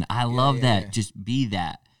one. I love that. Just be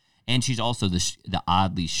that. And she's also the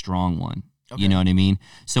oddly strong one. Okay. You know what I mean?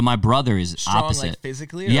 So my brother is strong, opposite. Like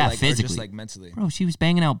physically? Or physically. Or just like mentally? Bro, she was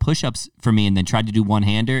banging out push-ups for me and then tried to do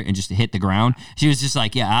one-hander and just hit the ground. She was just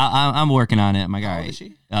like, I'm working on it. I'm like, all right. How old is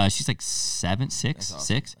she? She's like 7, 6, That's awesome.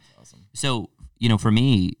 6. That's awesome. So, you know, for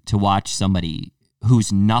me to watch somebody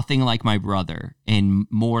who's nothing like my brother and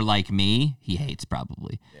more like me, he hates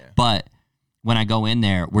probably. Yeah. But when I go in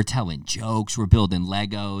there, we're telling jokes, we're building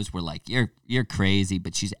Legos, we're like, you're crazy.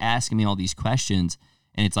 But she's asking me all these questions,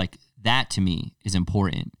 and it's like, that to me is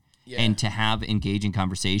important. Yeah. And to have engaging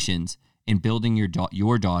conversations and building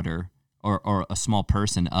your daughter or a small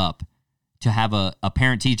person up, to have a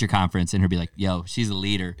parent-teacher conference and her be like, yo, she's a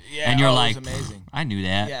leader. Yeah, and you're like, amazing. I knew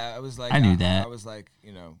that. Yeah, I was like, I knew that. I was like,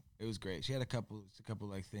 you know, it was great. She had a couple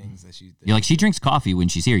like things that she. You're like, she drinks coffee when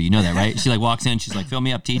she's here. You know that, right? She like walks in. She's like, fill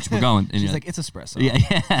me up, teach. We're going. And she's like, it's espresso. Yeah,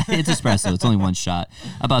 it's espresso. It's only one shot.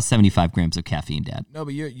 About 75 grams of caffeine, Dad. No,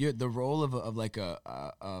 but you're the role of like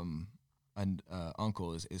a an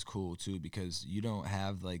uncle is cool too, because you don't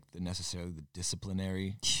have like necessarily the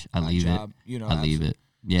disciplinary job. You know, I leave it.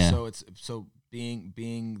 Yeah. So it's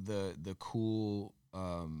being the cool,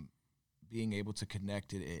 being able to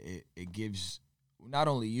connect it gives not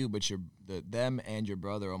only you but them and your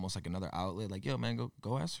brother almost like another outlet. Like, yo, man,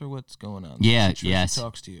 go ask her what's going on. Yeah, she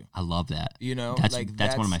talks to you. I love that. You know,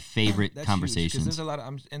 that's one of my favorite conversations. Because there's a lot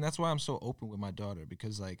of, and that's why I'm so open with my daughter,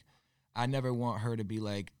 because like I never want her to be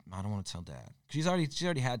like, I don't want to tell dad. She's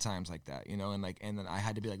already had times like that, you know, and then I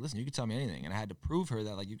had to be like, listen, you can tell me anything, and I had to prove her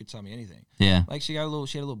that like you could tell me anything. Yeah, like she had a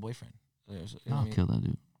little boyfriend. I'll kill that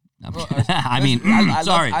dude. Well, I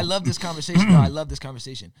sorry. I love this conversation. No, I love this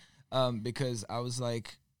conversation, because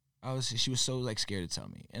she was so like scared to tell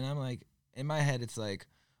me, and I'm like, in my head, it's like,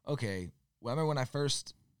 okay, well, I remember when I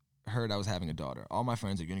first heard I was having a daughter, all my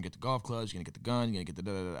friends are, you're gonna get the golf clubs, you're gonna get the gun, you're gonna get the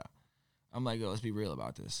da da da. I'm like, yo, let's be real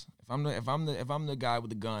about this. If I'm the guy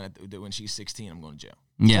with the gun when she's 16, I'm going to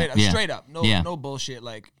jail. Straight up. No bullshit.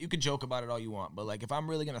 Like, you could joke about it all you want, but like if I'm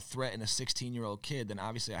really gonna threaten a 16-year-old kid, then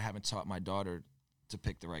obviously I haven't taught my daughter to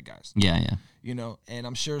pick the right guys. Yeah. You know, and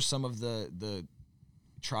I'm sure some of the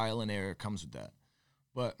trial and error comes with that.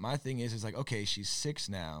 But my thing is like, okay, she's 6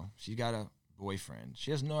 now. She's got a boyfriend.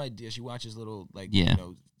 She has no idea. She watches little you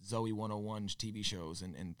know, Zoe 101 TV shows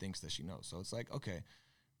and thinks that she knows. So it's like, okay.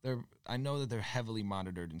 I know that they're heavily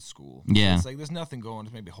monitored in school. Yeah. So it's like there's nothing going on,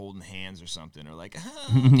 maybe holding hands or something, or like,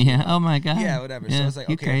 yeah, oh my God. Yeah, whatever. Yeah, so it's like,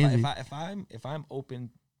 okay, crazy. if I'm open,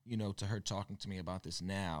 you know, to her talking to me about this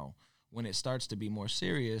now, when it starts to be more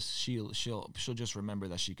serious, she'll just remember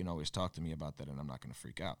that she can always talk to me about that, and I'm not going to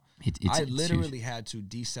freak out. I literally had to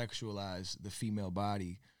desexualize the female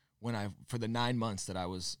body for the 9 months that I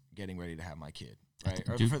was getting ready to have my kid. Right,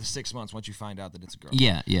 or for the 6 months once you find out that it's a girl.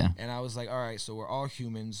 Yeah. And I was like, all right, so we're all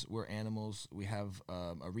humans, we're animals, we have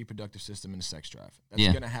a reproductive system and a sex drive.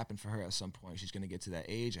 That's gonna happen for her at some point. She's gonna get to that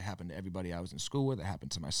age. It happened to everybody I was in school with. It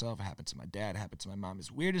happened to myself. It happened to my dad. It happened to my mom.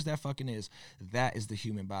 As weird as that fucking is, that is the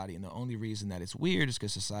human body, and the only reason that it's weird is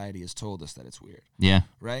because society has told us that it's weird. Yeah.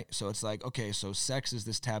 Right. So it's like, okay, so sex is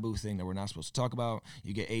this taboo thing that we're not supposed to talk about.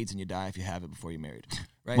 You get AIDS and you die if you have it before you're married.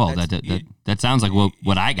 Right? Well, that sounds like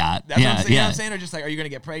what I got. That's what I'm saying. You know what I'm saying? Or just like, are you gonna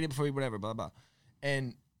get pregnant before you whatever, blah blah.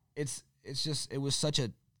 And it was such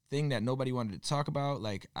a thing that nobody wanted to talk about.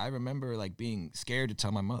 Like, I remember like being scared to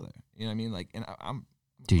tell my mother. You know what I mean? Like, and I'm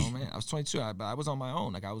oh man, I was 22. I was on my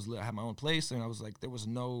own. Like, I had my own place, and I was like, there was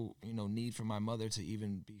no need for my mother to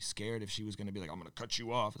even be scared if she was gonna be like, I'm gonna cut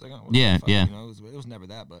you off. It's like, oh, yeah. You know, it was never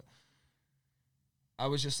that, but. I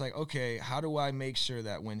was just like, okay, how do I make sure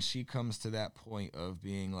that when she comes to that point of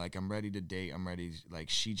being like, I'm ready to date, I'm ready, like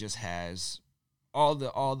she just has all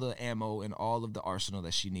the ammo and all of the arsenal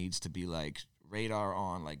that she needs to be like radar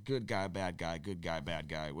on, like good guy, bad guy,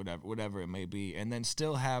 whatever it may be, and then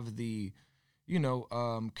still have the,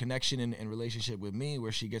 connection and relationship with me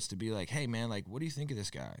where she gets to be like, hey man, like, what do you think of this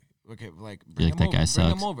guy? Okay, like bring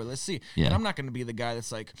him over, let's see. Yeah. And I'm not gonna be the guy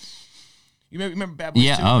that's like. You remember Bad Boys 2?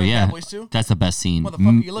 Yeah, Bad Boys 2? That's the best scene.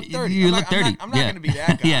 Motherfucker, you look 30. You look 30. I'm not going to be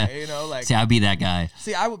that guy, you know? Like, see, I'd be that guy.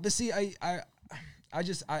 See, I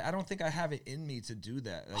don't think I have it in me to do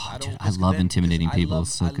that. Like, I love intimidating people.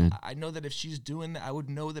 It's so good. I know that if she's doing that, I would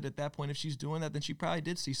know that at that point, if she's doing that, then she probably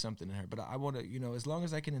did see something in her. But I want to, as long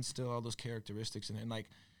as I can instill all those characteristics and like,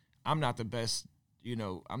 I'm not the best.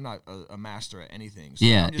 I'm not a master at anything. So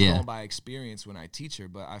I'm just going by experience when I teach her,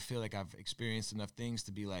 but I feel like I've experienced enough things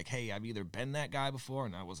to be like, hey, I've either been that guy before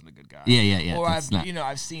and I wasn't a good guy. Yeah. Or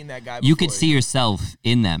I've seen that guy before. You could see yourself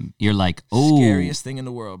in them. You're like, oh. Scariest thing in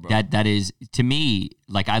the world, bro. That is, to me,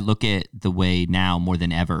 like I look at the way now more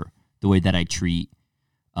than ever, the way that I treat,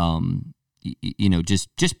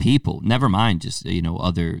 just people, never mind just,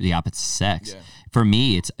 the opposite sex. Yeah. For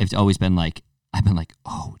me, it's always been like, I've been like,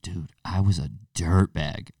 oh, dude, I was a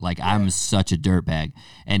dirtbag. Like, I'm such a dirtbag.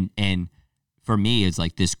 And for me, it's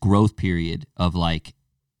like this growth period of like,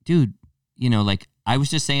 dude, like I was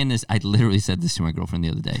just saying this. I literally said this to my girlfriend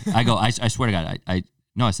the other day. I go, I swear to God, I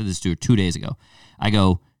said this to her 2 days ago. I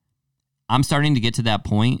go, I'm starting to get to that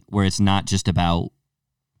point where it's not just about,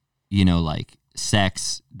 like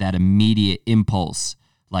sex, that immediate impulse.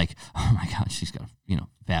 Like, oh my God, she's got a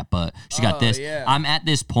fat butt. She got this. Yeah. I'm at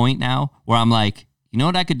this point now where I'm like, you know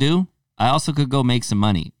what I could do? I also could go make some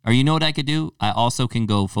money. Or you know what I could do? I also can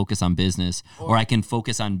go focus on business, or I can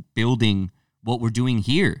focus on building what we're doing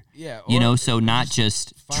here. Yeah. So not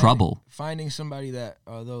just trouble. Finding somebody that,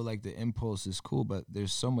 although like the impulse is cool, but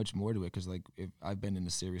there's so much more to it. Because like if I've been in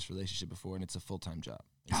a serious relationship before and it's a full-time job.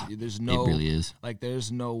 There's no, it really is. Like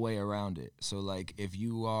there's no way around it. So like if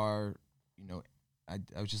you are,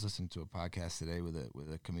 I was just listening to a podcast today with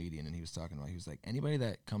a comedian, and he was talking about, he was like, anybody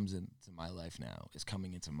that comes into my life now is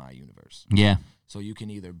coming into my universe. Yeah. So you can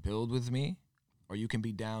either build with me, or you can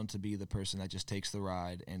be down to be the person that just takes the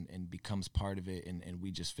ride and becomes part of it, and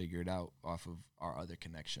we just figure it out off of our other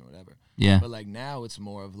connection, whatever. Yeah. But like now it's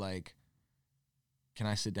more of like, can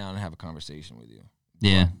I sit down and have a conversation with you?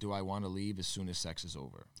 Yeah. Do I want to leave as soon as sex is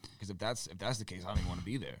over? Because if that's the case, I don't even want to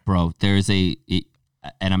be there. Bro, there's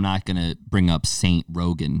and I'm not gonna bring up Saint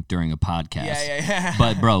Rogan during a podcast. Yeah.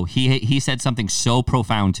 But bro, he said something so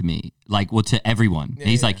profound to me, like, well, to everyone. Yeah,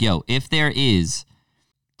 He's like, yo, if there is,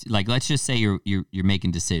 like, let's just say you're making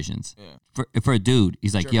decisions. Yeah. For a dude,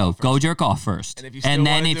 he's like, yo, go jerk off first. And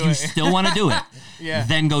then if you still want to do it,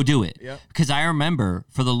 then go do it. Because I remember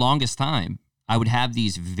for the longest time, I would have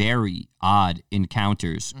these very odd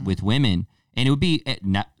encounters with women, and it would be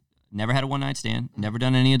never had a one-night stand, never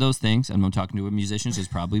done any of those things. I'm not talking to a musician, so it's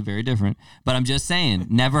probably very different. But I'm just saying,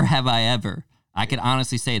 never have I ever. I can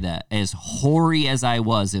honestly say that. As hoary as I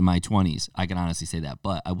was in my 20s, I can honestly say that.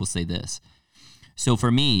 But I will say this. So for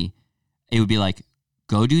me, it would be like,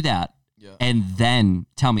 go do that, and then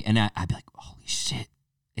tell me. And I'd be like, holy shit,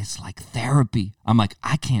 it's like therapy. I'm like,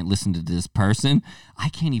 I can't listen to this person. I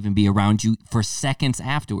can't even be around you for seconds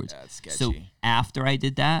afterwards. That's sketchy. So after I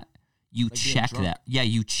did that, you like check that. Yeah,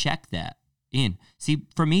 you check that in. See,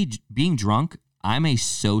 for me, being drunk, I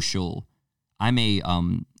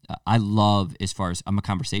love, as far as I'm a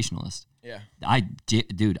conversationalist. Yeah.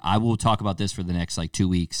 Dude, I will talk about this for the next like 2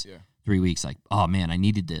 weeks. 3 weeks, like, oh man, I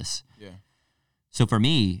needed this. Yeah. So for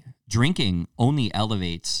me, drinking only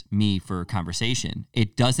elevates me for conversation.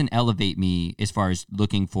 It doesn't elevate me as far as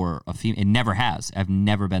looking for a female. It never has. I've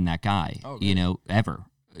never been that guy, ever.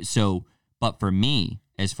 So, but for me,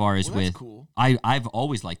 as far as with, cool. I've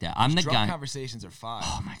always liked that. I'm the drunk guy. Conversations are fine.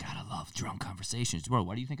 Oh my God, I love drunk conversations. Bro,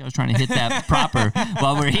 why do you think I was trying to hit that proper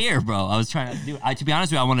while we're here, bro? I was trying to do it. To be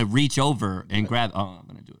honest with you, I want to reach over and grab. Oh, I'm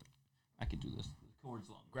going to do it. I can do this. The cord's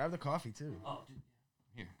long. Grab the coffee, too. Oh, dude.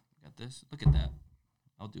 Here, got this. Look at that.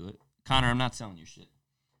 I'll do it. Connor, I'm not selling your shit.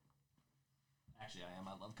 Actually, I am.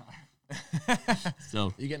 I love Connor.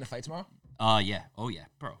 So, you getting a fight tomorrow? Yeah. Oh, yeah.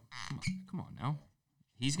 Bro, come on now.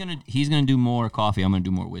 He's gonna do more coffee. I'm gonna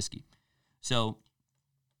do more whiskey. So,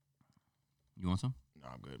 you want some? No,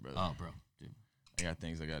 I'm good, brother. Oh, bro, dude. I got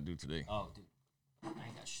things I gotta do today. Oh, dude. I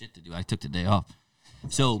ain't got shit to do. I took the day off.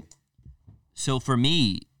 So for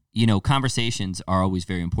me, conversations are always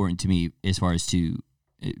very important to me as far as to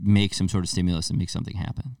make some sort of stimulus and make something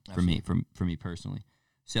happen. Absolutely. For me personally.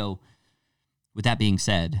 So with that being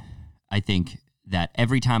said, I think that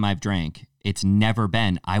every time I've drank, it's never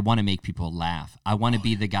been, I want to make people laugh. I want to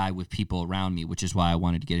be the guy with people around me, which is why I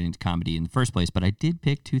wanted to get into comedy in the first place. But I did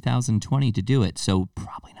pick 2020 to do it, so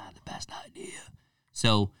probably not the best idea.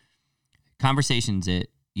 So conversations,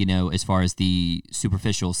 as far as the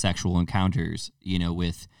superficial sexual encounters,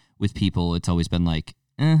 with people, it's always been like,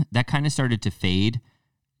 that kind of started to fade.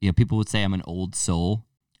 People would say I'm an old soul.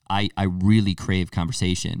 I really crave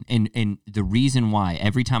conversation. And the reason why,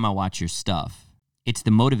 every time I watch your stuff, it's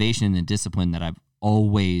the motivation and the discipline that I've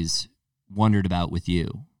always wondered about with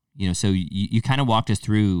you. So you kind of walked us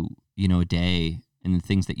through, a day and the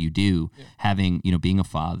things that you do, having, being a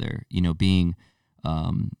father, being,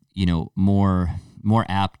 more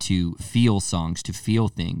apt to feel songs, to feel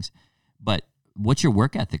things. But what's your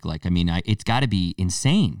work ethic like? I mean, it's got to be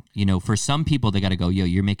insane. For some people, they got to go, yo,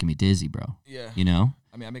 you're making me dizzy, bro. Yeah.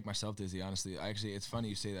 I mean, I make myself dizzy, honestly. It's funny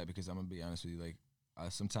you say that, because I'm going to be honest with you. Like,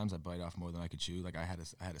 sometimes I bite off more than I could chew. Like, I had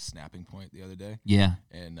a snapping point the other day. Yeah.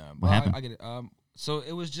 And what happened? I get it. So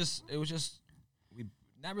it was just we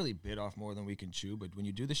not really bit off more than we can chew. But when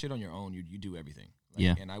you do the shit on your own, you do everything. Like,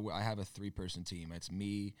 yeah. And I have a 3-person team. It's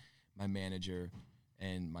me, my manager,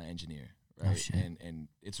 and my engineer. Right. Oh, shit. And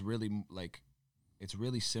it's really like, it's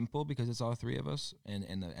really simple because it's all 3 of us, and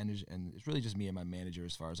the energy, and it's really just me and my manager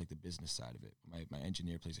as far as like the business side of it. My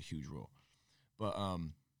engineer plays a huge role, but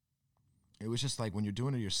it was just like when you're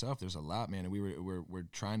doing it yourself, there's a lot, man. And we're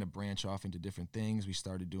trying to branch off into different things. We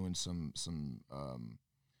started doing some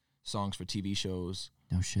songs for TV shows,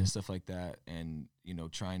 and stuff like that, and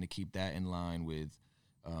trying to keep that in line with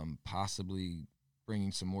possibly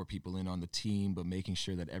bringing some more people in on the team, but making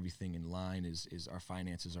sure that everything in line is our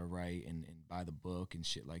finances are right and by the book and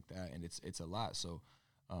shit like that. And it's a lot. So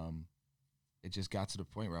it just got to the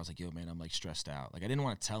point where I was like, yo, man, I'm like stressed out. Like, I didn't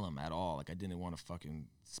want to tell him at all. Like, I didn't want to fucking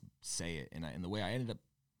say it. And the way I ended up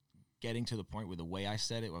getting to the point where the way I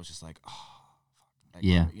said it, I was just like, oh, fuck, Like,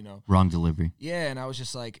 yeah. You know, wrong delivery. Yeah, and I was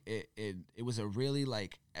just like, it was a really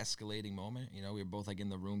like escalating moment. You know, we were both like in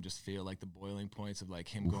the room, just feel like the boiling points of like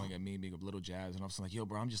him going at me, being a little jabs, and I was like, yo,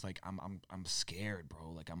 bro, I'm just like, I'm scared,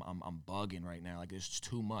 bro. Like I'm bugging right now. Like there's just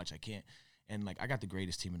too much. I can't. And like I got the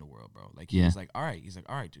greatest team in the world, bro. Like he was like, all right. He's like,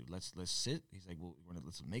 all right, dude, let's sit. He's like, well,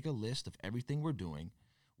 let's make a list of everything we're doing.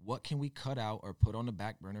 What can we cut out or put on the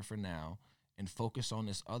back burner for now? And focus on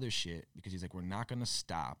this other shit, because he's like, we're not gonna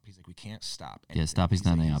stop. He's like, we can't stop anything. Yeah, stop is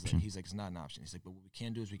not an option. He's like, it's not an option. He's like, but what we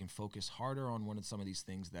can do is we can focus harder on some of these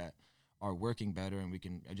things that are working better, and we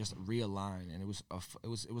can just realign. And it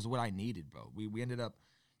was what I needed, bro. We ended up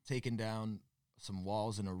taking down some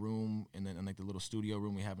walls in a room, and then in like the little studio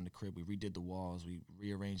room we have in the crib. We redid the walls, we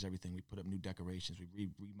rearranged everything, we put up new decorations, we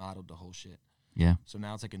remodeled the whole shit. Yeah. So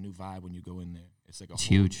now it's like a new vibe when you go in there. It's like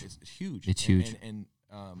huge. It's huge. It's huge. And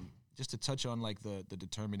just to touch on like the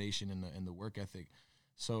determination and the work ethic.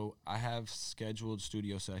 So I have scheduled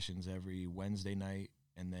studio sessions every Wednesday night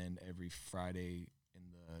and then every Friday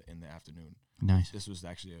in the afternoon. Nice. This was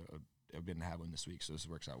actually I didn't have one this week, so this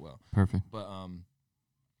works out well. Perfect. But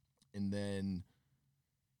and then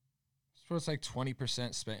so it's like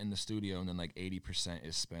 20% spent in the studio, and then like 80%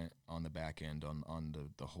 is spent on the back end on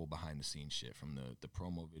the whole behind the scenes shit, from the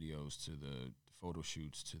promo videos to the photo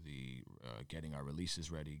shoots to the getting our releases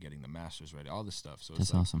ready, getting the masters ready, all this stuff. So that's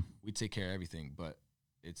it's like, awesome. We take care of everything, but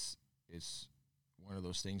it's one of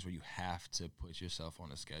those things where you have to put yourself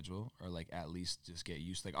on a schedule, or like at least just get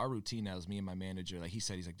used. Like our routine now is me and my manager. Like he's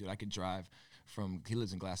like, dude, I could drive he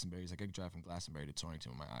lives in Glastonbury. He's like, I could drive from Glastonbury to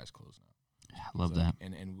Torrington with my eyes closed now. I love that.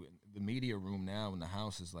 And the media room now in the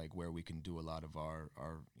house is like where we can do a lot of our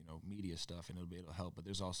media stuff, and it'll help. But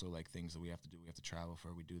there's also like things that we have to do. We have to travel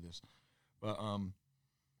before we do this. But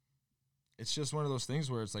it's just one of those things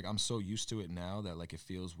where it's like I'm so used to it now that like it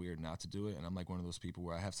feels weird not to do it. And I'm like one of those people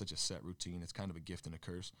where I have such a set routine. It's kind of a gift and a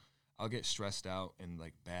curse. I'll get stressed out and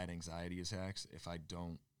like bad anxiety attacks if I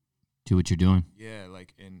don't do what you're doing. Yeah,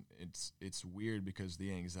 like, and it's weird because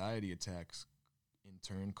the anxiety attacks in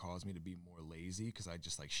turn cause me to be more lazy because I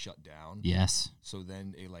just like shut down. Yes. So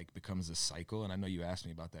then it like becomes a cycle. And I know you asked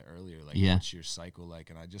me about that earlier. Like, what's your cycle like?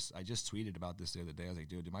 And I just tweeted about this the other day. I was like,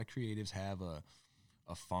 dude, do my creatives have a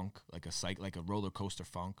funk, like like a roller coaster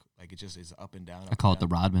funk? Like it just is up and down. I call it the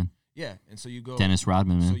Rodman. Yeah, and so you go Dennis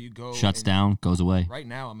Rodman, man. So you go shuts down, goes away. Right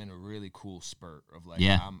now, I'm in a really cool spurt of like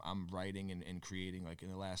I'm writing and creating. Like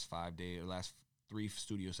in the last 5 days, or last 3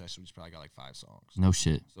 studio sessions, we probably got like 5 songs. No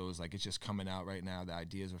shit. So it's like it's just coming out right now. The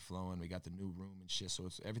ideas are flowing. We got the new room and shit. So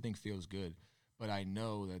everything feels good. But I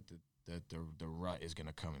know that the rut is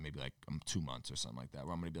gonna come in maybe like 2 months or something like that,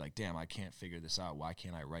 where I'm gonna be like, damn, I can't figure this out. Why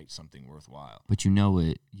can't I write something worthwhile? But you know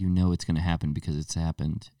it's gonna happen because it's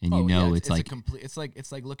happened, and it's like complete. It's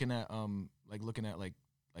like looking at like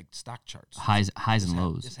stock charts. Highs and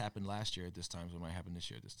lows. This happened last year at this time, so it might happen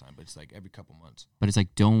this year at this time. But it's like every couple months. But it's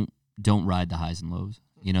like don't ride the highs and lows.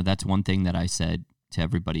 You know, that's one thing that I said to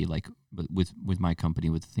everybody. Like with my company,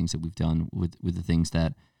 with the things that we've done, with the things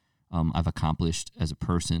that I've accomplished as a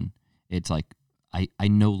person. It's like I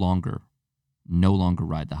no longer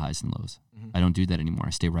ride the highs and lows. Mm-hmm. I don't do that anymore. I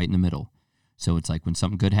stay right in the middle. So it's like when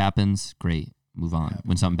something good happens, great, move on.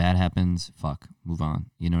 When something bad happens, fuck, move on.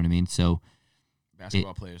 You know what I mean? So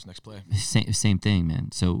basketball players, next play. Same thing, man.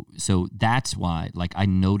 So that's why like I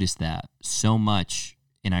noticed that so much,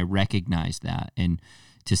 and I recognized that, and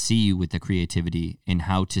to see you with the creativity and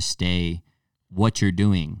how to stay what you're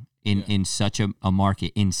doing in such a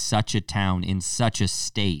market, in such a town, in such a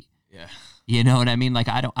state. Yeah. You know what I mean? Like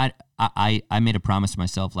I made a promise to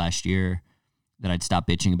myself last year that I'd stop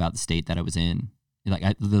bitching about the state that I was in. Like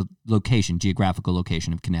the geographical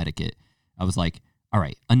location of Connecticut. I was like, all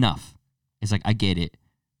right, enough. It's like, I get it,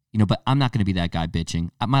 but I'm not going to be that guy bitching.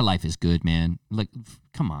 My life is good, man. Like,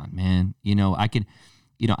 come on, man. I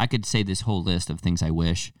could say this whole list of things I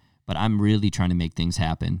wish, but I'm really trying to make things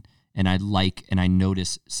happen. And I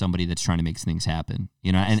notice somebody that's trying to make things happen,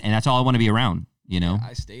 and that's all I want to be around. Yeah,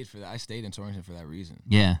 I stayed for that. I stayed in Torrington for that reason.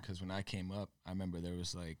 Yeah. Because when I came up, I remember there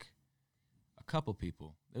was like a couple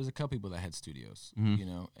people. There was a couple people that had studios,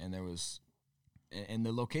 mm-hmm. And there was, and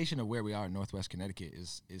the location of where we are in Northwest Connecticut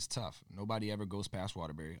is tough. Nobody ever goes past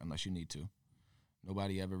Waterbury unless you need to.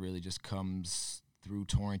 Nobody ever really just comes through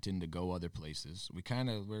Torrington to go other places. We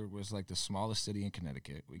was like the smallest city in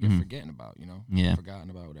Connecticut. We get mm-hmm. forgetting about, yeah. forgotten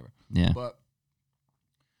about, whatever. Yeah. But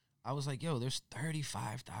I was like, yo, there's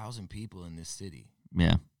 35,000 people in this city.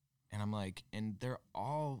 Yeah. And I'm like, and they're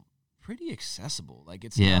all pretty accessible. Like,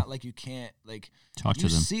 it's yeah. not like you can't, like, talk to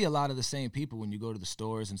them. You see a lot of the same people when you go to the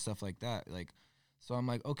stores and stuff like that. Like, so I'm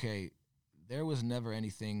like, okay, there was never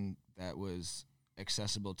anything that was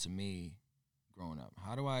accessible to me growing up?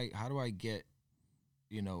 How do I get,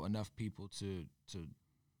 enough people to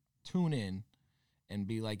tune in and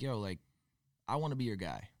be like, yo, like, I want to be your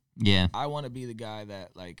guy. Yeah. I want to be the guy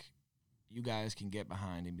that, like, you guys can get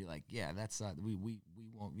behind and be like, yeah, that's we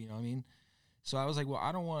won't, you know what I mean? So I was like, well,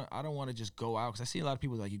 I don't want to just go out, because I see a lot of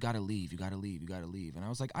people like, you got to leave, and I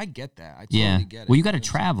was like, I get that, I totally get it. Well, you got to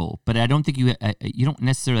travel, but I don't think you don't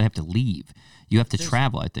necessarily have to leave. You have to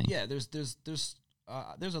travel, I think. Yeah,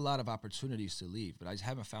 there's a lot of opportunities to leave, but I just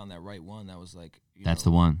haven't found that right one that was like, that's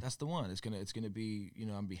the one. That's the one. It's gonna be, I'm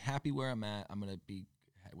gonna be happy where I'm at. I'm gonna be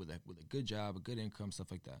with a good job, a good income,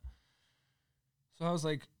 stuff like that. So I was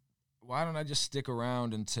like, why don't I just stick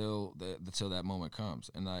around until that moment comes?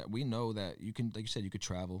 And we know that you can, like you said, you could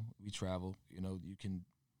travel. We travel. You can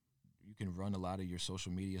run a lot of your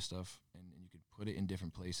social media stuff, and you could put it in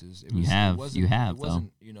different places. It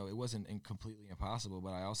wasn't completely impossible,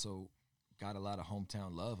 but I also got a lot of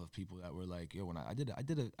hometown love of people that were like, yo, when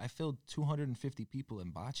I filled 250 people in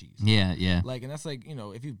bocces. Yeah. Like, and that's like,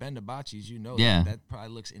 if you've been to bocces, that probably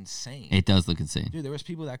looks insane. It does look insane. Dude, there was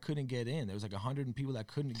people that couldn't get in. There was like 100 people that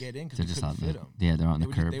couldn't get in because we couldn't fit them. Yeah, they're on the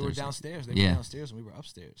curb. They were downstairs. They were downstairs and we were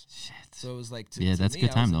upstairs. Shit. So it was like, that's me,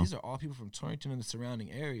 good time, though. These are all people from Torrington and the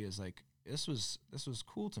surrounding areas. Like, this was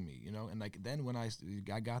cool to me, and like then when I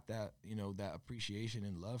got that, that appreciation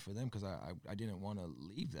and love for them, because I didn't want to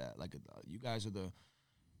leave that. Like, you guys are the,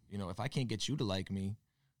 if I can't get you to like me,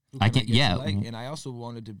 I can't. Yeah, and I also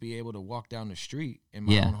wanted to be able to walk down the street in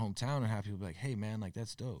my own hometown and have people be like, hey man, like,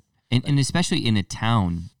 that's dope. And especially in a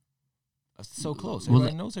town so close,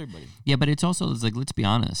 everybody knows everybody. Yeah, but it's also, it's like, let's be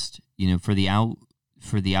honest, for the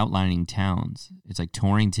outlining towns, it's like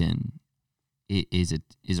Torrington is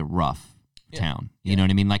a rough town. You know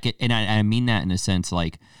what I mean? Like, and I mean that in a sense,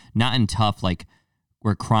 like, not in tough, like,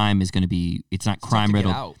 where crime is going to be, it's not crime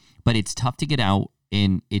riddled, but it's tough to get out,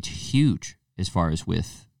 and it's huge as far as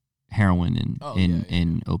with heroin and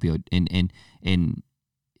opioid and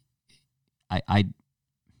I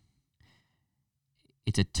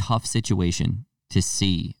it's a tough situation to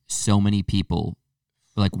see so many people.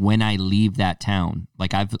 Like, when I leave that town,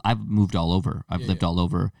 like, I've moved all over. I've lived all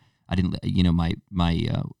over. I didn't, my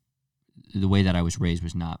the way that I was raised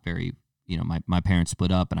was not very, my parents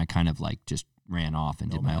split up, and I kind of like just ran off and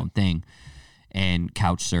did my own thing, and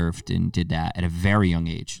couch surfed and did that at a very young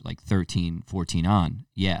age, like 13, 14 on.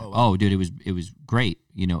 Yeah. Oh, wow. Dude, it was great.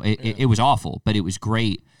 It was awful, but it was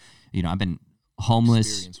great. I've been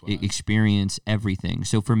homeless, experience everything.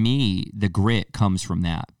 So for me, the grit comes from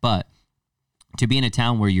that. But to be in a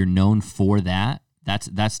town where you're known for that,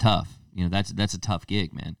 that's tough. That's a tough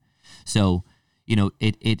gig, man. So,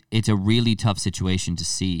 it's a really tough situation to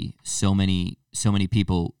see so many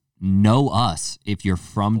people know us if you're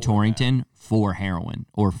from Torrington for heroin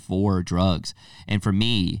or for drugs. And for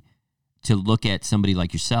me to look at somebody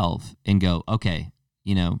like yourself and go, okay,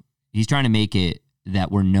 he's trying to make it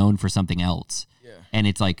that we're known for something else. Yeah. And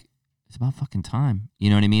it's like, it's about fucking time. You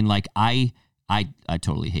know what I mean? Like, I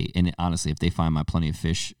totally hate, and honestly, if they find my Plenty of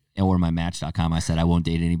Fish or my Match.com, I said I won't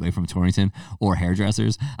date anybody from Torrington or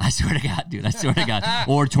hairdressers. I swear to God, dude. I swear to God.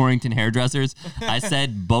 Or Torrington hairdressers. I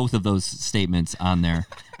said both of those statements on there.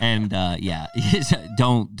 And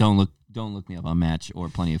don't look me up on Match or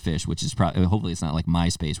Plenty of Fish, which is probably, hopefully it's not like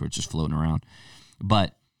MySpace where it's just floating around.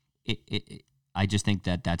 But I just think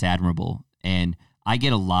that that's admirable. And I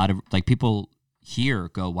get a lot of, like, people here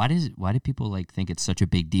go, why do people like think it's such a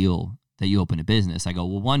big deal that you open a business? I go,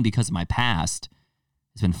 well, one, because of my past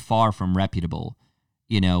has been far from reputable,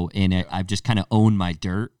 and I've just kind of owned my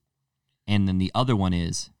dirt. And then the other one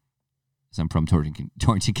is I'm from Torrington,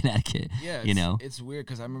 Connecticut. Yeah, it's weird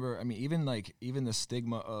because I remember, even the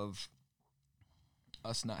stigma of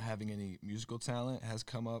us not having any musical talent has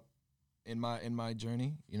come up in my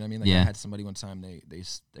journey. You know what I mean? Like, I had somebody one time, they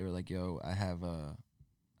were like, yo, I have a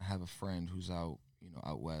friend who's out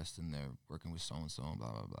west, and they're working with so and so and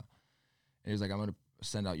blah blah blah. And he was like, I'm gonna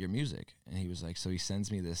send out your music. And he was like, so he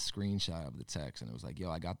sends me this screenshot of the text, and it was like, yo,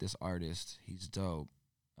 I got this artist, he's dope.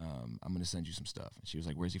 I'm gonna send you some stuff. And she was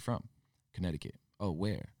like, where's he from? Connecticut. Oh,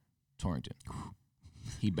 where? Torrington.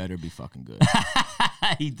 He better be fucking good.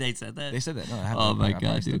 They said that? They said that. No, I haven't. Oh my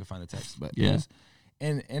God, dude. Still can find the text, but yeah.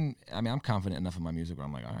 And I'm confident enough in my music where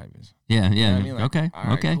I'm like, all right, yeah. You know what I mean? Like, okay, all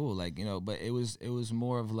right, okay, cool. Like, but it was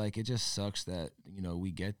more of like, it just sucks that we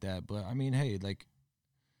get that, but I mean, hey, like,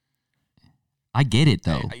 I get it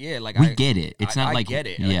though. We get it. It's not like, I get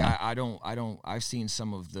it. Yeah, like, I don't. I've seen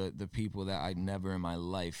some of the people that I never in my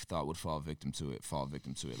life thought would fall victim to it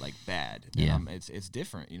like bad. Yeah, it's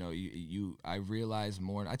different. I realize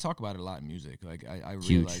more. I talk about it a lot in music. Like, I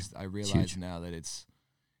realize now that it's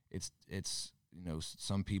you know,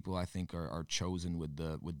 some people I think are chosen with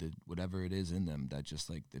the whatever it is in them that just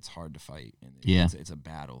like it's hard to fight, and it's a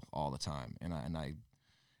battle all the time. And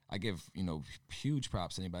I give, you know, huge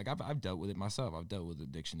props to anybody. Like I've dealt with it myself. I've dealt with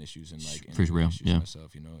addiction issues and like for real, issues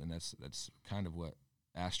myself, you know, and that's kind of what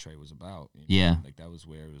Ashtray was about. You know? Yeah, like that was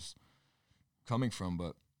where it was coming from.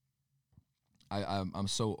 But I'm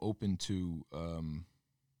so open to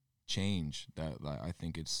change that like, I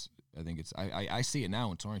think it's I see it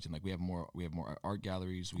now in Torrington. Like we have more art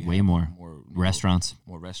galleries. We have more restaurants,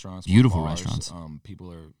 more restaurants, beautiful more bars. restaurants.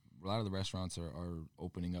 A lot of the restaurants are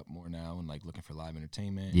opening up more now and like looking for live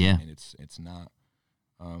entertainment. Yeah, and it's not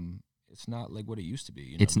like what it used to be.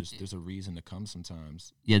 You know, there's a reason to come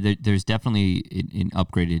sometimes. Yeah, there's definitely an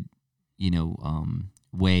upgraded, you know,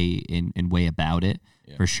 way about it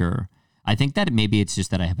for sure. I think that maybe it's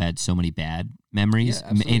just that I have had so many bad memories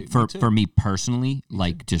for me personally,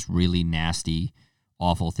 like just really nasty,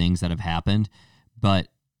 awful things that have happened. But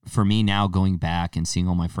for me now, going back and seeing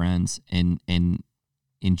all my friends and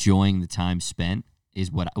enjoying the time spent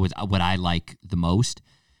is what I like the most.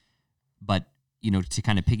 But you know, to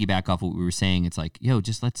kind of piggyback off what we were saying, it's like, yo,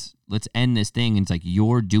 just let's end this thing. And it's like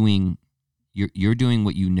you're doing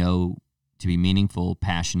what you know to be meaningful,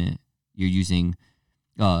 passionate. You're using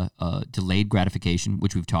delayed gratification,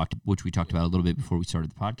 which we talked about a little bit before we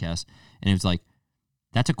started the podcast, and it was like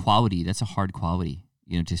that's a quality, that's a hard quality,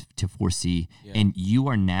 you know, to foresee, and you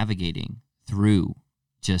are navigating through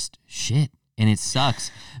just shit, and it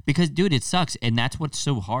sucks because, dude, it sucks, and that's what's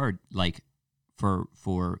so hard, like for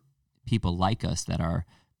people like us that are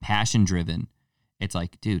passion driven. It's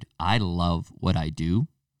like, dude, I love what I do,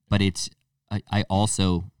 but I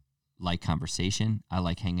also like conversation. I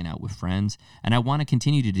like hanging out with friends, and I want to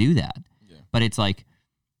continue to do that. Yeah. But it's like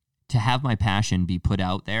to have my passion be put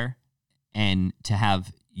out there, and to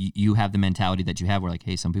have you have the mentality that you have where like,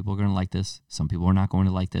 hey, some people are going to like this, some people are not going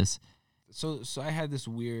to like this. So I had this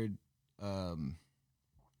weird, not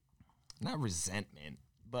resentment,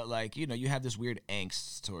 but like, you know, you have this weird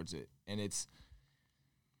angst towards it, and it's.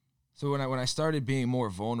 So when I started being more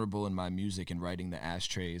vulnerable in my music and writing the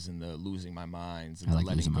Ashtrays and the Losing My Minds and the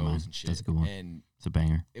Letting Goes and shit, that's a good one. And it's a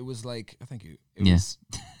banger. It was like, thank you. It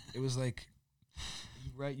was like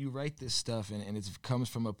you write this stuff and it comes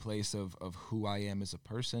from a place of who I am as a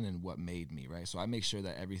person and what made me, right? So I make sure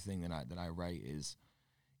that everything that I write is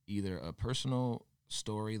either a personal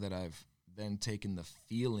story that I've then taken the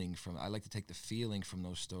feeling from. I like to take the feeling from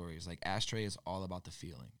those stories. Like Ashtray is all about the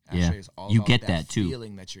feeling. Ashtray is all about get that too.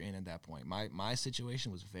 Feeling that you're in at that point. My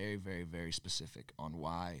situation was very, very, very specific on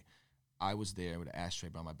why I was there with an ashtray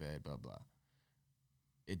by my bed, blah, blah.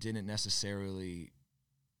 It didn't necessarily,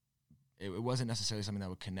 it wasn't necessarily something that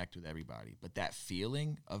would connect with everybody. But that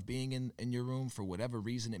feeling of being in your room for whatever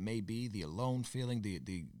reason it may be, the alone feeling, the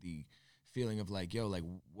feeling of like, yo, like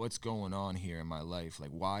what's going on here in my life?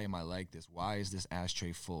 Like, why am I like this? Why is this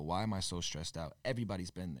ashtray full? Why am I so stressed out?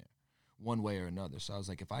 Everybody's been there one way or another. So I was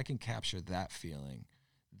like, if I can capture that feeling,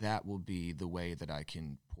 that will be the way that I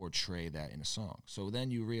can portray that in a song. So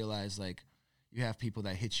then you realize like you have people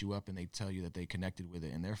that hit you up and they tell you that they connected with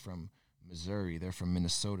it, and they're from Missouri, they're from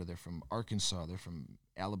Minnesota, they're from Arkansas, they're from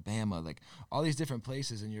Alabama, like all these different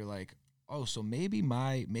places, and you're like, oh, so maybe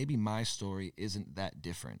my story isn't that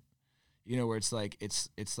different. You know, where it's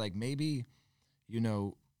like maybe, you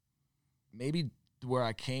know, maybe where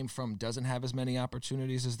I came from doesn't have as many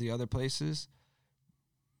opportunities as the other places,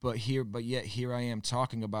 but yet here I am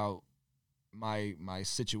talking about my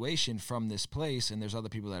situation from this place, and there's other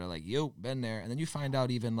people that are like, yo, been there, and then you find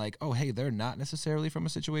out even like, oh, hey, they're not necessarily from a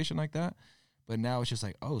situation like that, but now it's just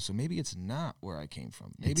like, oh, so maybe it's not where I came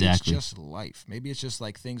from. Maybe It's just life. Maybe it's just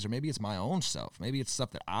like things, or maybe it's my own self. Maybe it's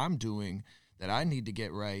stuff that I'm doing that I need to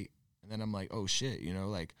get right. And then I'm like, oh shit, you know,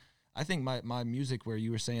 like I think my music, where you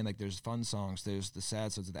were saying like there's fun songs, there's the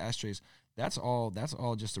sad songs, the ashtrays, that's all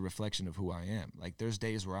just a reflection of who I am. Like there's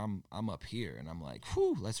days where I'm up here and I'm like,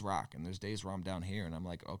 whew, let's rock. And there's days where I'm down here and I'm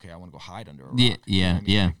like, okay, I want to go hide under a rock. Yeah, you know what I mean?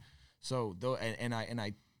 Yeah. Like, so though, and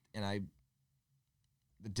I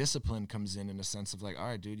the discipline comes in a sense of like, all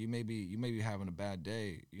right, dude, you may be having a bad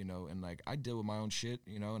day, you know, and like I deal with my own shit,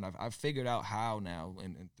 you know, and I've figured out how now,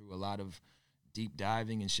 and through a lot of deep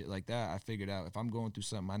diving and shit like that, I figured out if I'm going through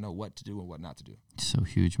something, I know what to do and what not to do. So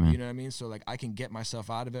huge, man. You know what I mean? So like I can get myself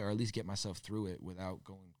out of it, or at least get myself through it without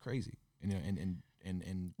going crazy. You know,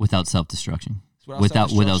 and without self-destruction.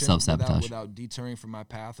 Without self-sabotage. Without deterring from my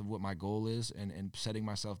path of what my goal is, and setting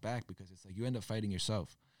myself back, because it's like you end up fighting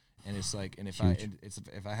yourself. And it's like, and if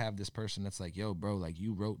I have this person that's like, yo, bro, like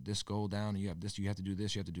you wrote this goal down and you have this, you have to do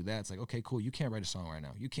this, you have to do that. It's like, okay, cool. You can't write a song right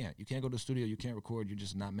now. You can't go to the studio. You can't record. You're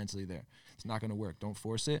just not mentally there. It's not going to work. Don't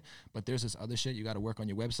force it. But there's this other shit. You got to work on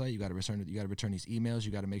your website. You got to return these emails.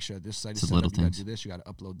 You got to make sure this site is set up. You got to do this. You got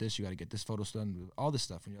to upload this. You got to get this photo done. All this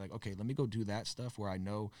stuff. And you're like, okay, let me go do that stuff where I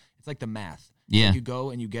know it's like the math. Yeah. Like you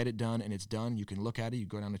go and you get it done and it's done. You can look at it. You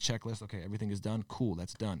go down the checklist. Okay, everything is done. Cool.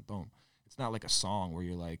 That's done. Boom. It's not like a song where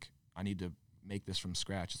you're like, I need to make this from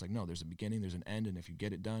scratch. It's like, no, there's a beginning, there's an end, and if you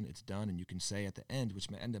get it done, it's done, and you can say at the end, which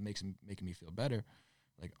may end up making me feel better,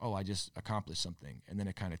 like, oh, I just accomplished something, and then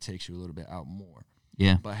it kind of takes you a little bit out more.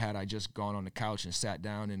 Yeah. But had I just gone on the couch and sat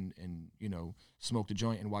down and you know, smoked a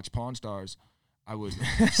joint and watched Pawn Stars, I would.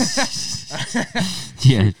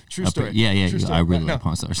 Yeah. True story. Yeah. True story. I really like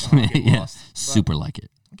Pawn Stars. Yeah. Super like it.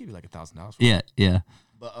 I'll give you like $1,000. Yeah.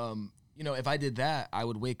 But you know, if I did that, I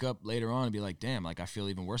would wake up later on and be like, damn, like I feel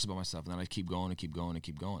even worse about myself. And then I'd keep going and keep going and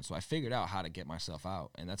keep going. So I figured out how to get myself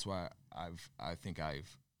out. And that's why I think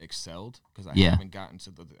I've excelled, because I haven't gotten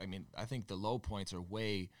to I think the low points are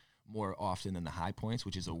way more often than the high points,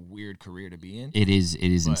 which is a weird career to be in. It is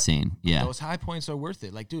insane. Yeah. Those high points are worth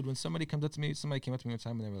it. Like, dude, when somebody came up to me one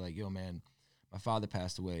time and they were like, yo, man, my father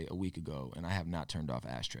passed away a week ago and I have not turned off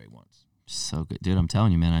Ashtray once. So good, dude. I'm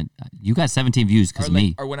telling you, man. You got 17 views because of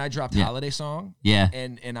me. Or when I dropped Holiday Song. Yeah.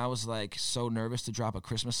 And I was like so nervous to drop a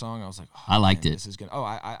Christmas song. I was like, oh, I liked it. This is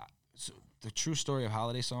gonna. So the true story of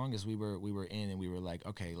Holiday Song is we were in and we were like,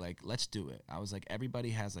 okay, like let's do it. I was like,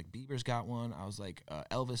 everybody has, like, Bieber's got one. I was like,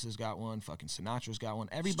 Elvis has got one. Fucking Sinatra's got one.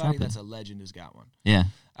 Everybody that's a legend has got one. Yeah.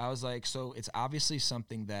 I was like, so it's obviously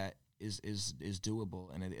something that is doable,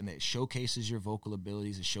 and it showcases your vocal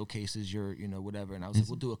abilities, it showcases your, you know, whatever. And I was like,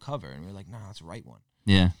 we'll do a cover, and we were like, nah, let's write one.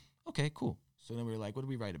 Yeah. Okay, cool. So then we were like, what do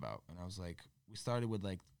we write about? And I was like, we started with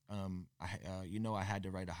like, I had to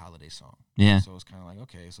write a holiday song. Yeah. So it's kind of like,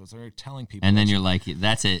 okay, so it's already telling people. And then you're like,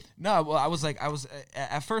 that's it. No, well, I was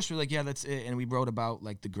at first we were like, yeah, that's it, and we wrote about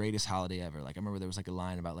like the greatest holiday ever. Like I remember there was like a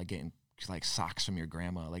line about like getting like socks from your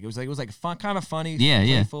grandma. Like it was like fun, kind of funny,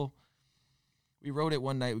 playful. We wrote it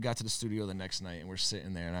one night. We got to the studio the next night, and we're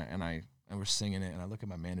sitting there, and we're singing it. And I look at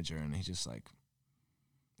my manager, and he's just like,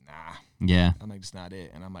 "Nah." Yeah. I'm like, "It's not it."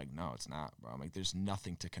 And I'm like, "No, it's not, bro." I'm like, "There's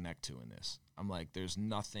nothing to connect to in this." I'm like, "There's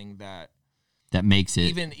nothing that makes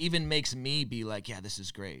it even makes me be like, yeah, this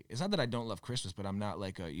is great." It's not that I don't love Christmas, but I'm not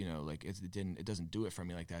like a, you know, like it doesn't do it for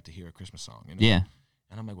me like that to hear a Christmas song. You know? Yeah.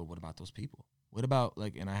 And I'm like, well, what about those people? What about,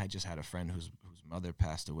 like, and I had just had a friend whose mother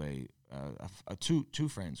passed away, two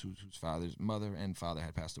friends whose mother and father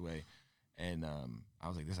had passed away. And I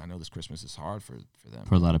was like, I know this Christmas is hard for them.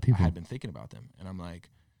 For a lot of people. I had been thinking about them. And I'm like,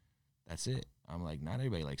 that's it. I'm like, not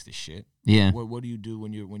everybody likes this shit. Yeah. What do you do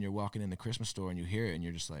when you're walking in the Christmas store and you hear it and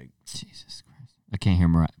you're just like, Jesus Christ. I can't hear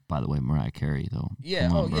Mariah Carey, though.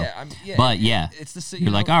 Yeah. Yeah. But yeah. It's the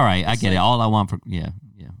You're like, all right, I get it. All I want for,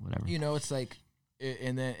 whatever. You know, it's like,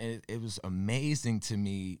 and then it was amazing to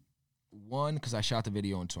me, one, because I shot the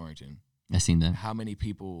video in Torrington. I seen that. How many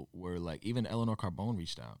people were like, even Eleanor Carbone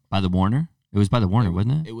reached out. By the Warner? It was by the Warner,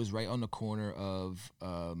 wasn't it? It was right on the corner of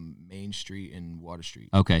Main Street and Water Street.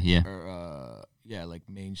 Okay, yeah. Or, like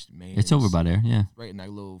Main. It's over by there, yeah. Right in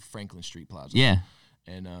that little Franklin Street plaza. Yeah.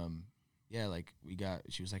 And, like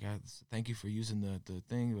she was like, thank you for using the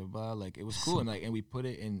thing, blah, blah. Like, it was cool. And we put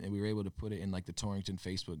it in, and we were able to put it in like the Torrington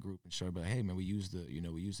Facebook group and show her, but hey man, we used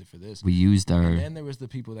it for this. We used our. And then there was the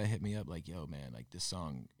people that hit me up like, yo man, like this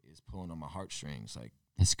song is pulling on my heartstrings. Like,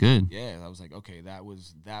 it's good. Yeah. I was like, okay, that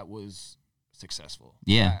was successful.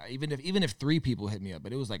 Yeah. Even if 3 people hit me up,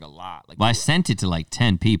 but it was like a lot. Like, well, I sent it to like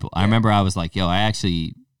 10 people. Yeah. I remember I was like, yo, I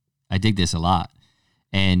dig this a lot.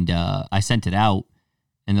 And I sent it out.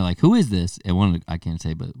 And they're like, who is this? And I can't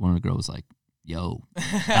say, but one of the girls was like, yo.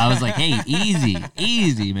 I was like, hey,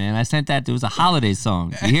 easy, man. I sent that. It was a holiday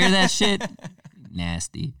song. You hear that shit?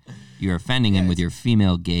 Nasty. You're offending him with your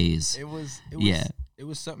female gaze. It was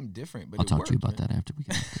something different. But I'll talk to you about that after we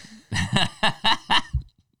get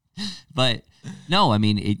But no, I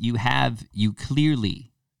mean, you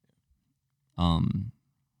clearly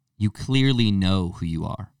know who you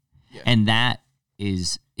are. Yeah. And that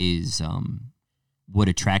is what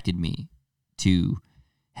attracted me to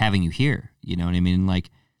having you here. You know what I mean? Like,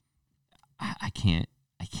 I can't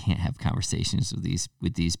have conversations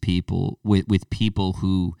with these people, with people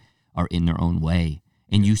who are in their own way.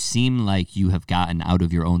 And you seem like you have gotten out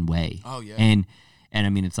of your own way. Oh yeah. And I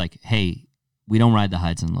mean, it's like, hey, we don't ride the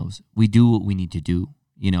highs and lows. We do what we need to do,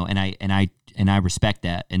 you know, and I respect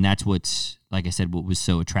that. And that's what's, like I said, what was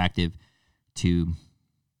so attractive to.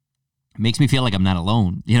 It makes me feel like I'm not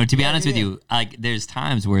alone. You know, to be honest with you, like there's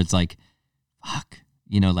times where it's like, fuck,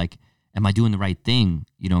 like, am I doing the right thing?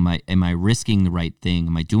 Am I risking the right thing?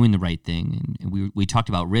 Am I doing the right thing? And we talked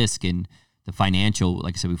about risk and the financial,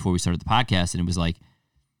 like I said before we started the podcast, and it was like,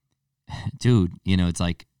 dude, it's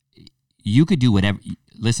like, you could do whatever.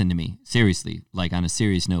 Listen to me, seriously, like on a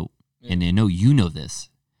serious note, and I know you know this,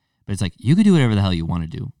 but it's like, you could do whatever the hell you want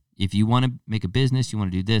to do. If you want to make a business, you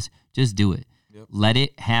want to do this, just do it. Yep. Let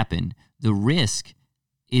it happen. The risk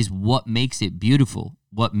is what makes it beautiful.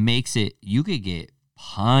 What makes it, you could get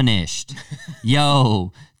punished.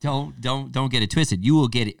 Yo, don't get it twisted. You will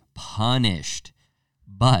get it punished.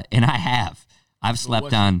 And I've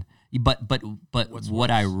slept on, but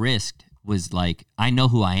what I risked was like, I know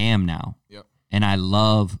who I am now. Yep. And I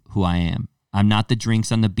love who I am. I'm not the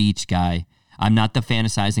drinks on the beach guy. I'm not the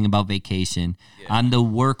fantasizing about vacation. Yeah. I'm the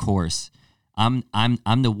workhorse. I'm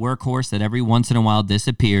the workhorse that every once in a while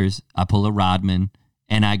disappears. I pull a Rodman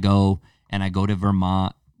and I go to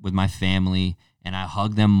Vermont with my family and I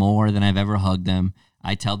hug them more than I've ever hugged them.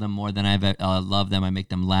 I tell them more than I've love them. I make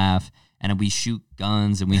them laugh, and we shoot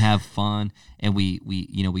guns and we have fun, and we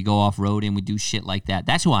go off road and we do shit like that.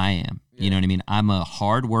 That's who I am. Yeah. You know what I mean? I'm a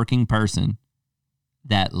hardworking person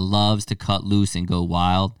that loves to cut loose and go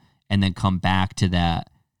wild, and then come back to that.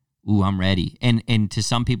 Ooh, I'm ready. And to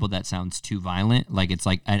some people that sounds too violent. Like, it's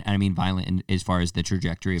like, I mean violent as far as the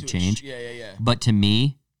trajectory of change. Yeah. But to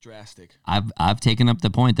me, drastic. I've taken up the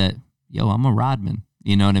point that, yo, I'm a Rodman.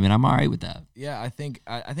 You know what I mean? I'm all right with that. Yeah, I think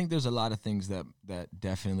there's a lot of things that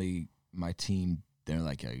definitely my team, they're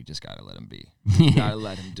like, yo, you just gotta let him be. You gotta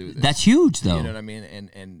let him do this. That's huge, though. You know what I mean?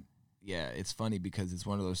 And yeah, it's funny because it's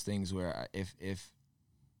one of those things where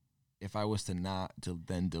if I was to not to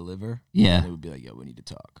then deliver, then it would be like, yo, we need to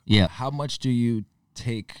talk. Yeah. How much do you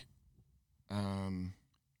take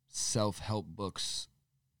self-help books?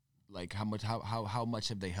 Like, how much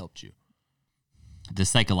have they helped you? The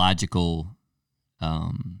psychological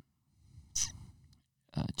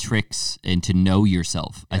tricks and to know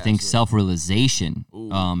yourself. Yeah, I think self-realization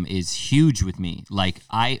is huge with me. Like,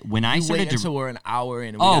 when I started to, until we're an hour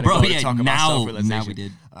in. And now we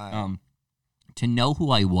did. To know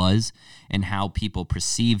who I was and how people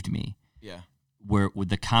perceived me. Yeah. With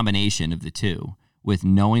the combination of the two, with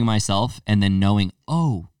knowing myself and then knowing,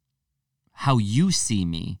 how you see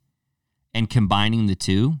me, and combining the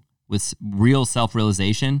two with real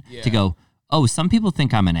self-realization to go, some people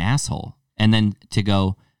think I'm an asshole. And then to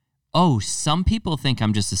go, some people think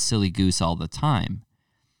I'm just a silly goose all the time.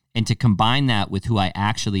 And to combine that with who I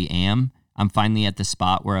actually am, I'm finally at the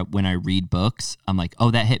spot where when I read books, I'm like,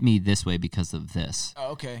 that hit me this way because of this.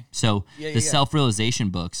 Oh, okay. So the self-realization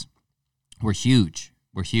books were huge.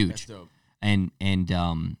 That's dope. And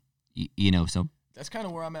so that's kind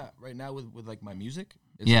of where I'm at right now with like my music.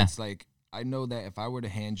 It's like, I know that if I were to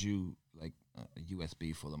hand you like a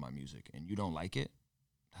USB full of my music and you don't like it,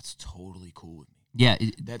 that's totally cool with me. Yeah,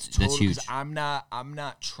 that's totally huge. Because I'm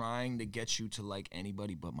not trying to get you to like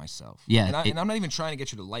anybody but myself. Yeah, and I'm not even trying to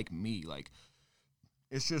get you to like me. Like,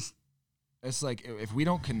 it's like if we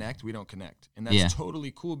don't connect, we don't connect, and that's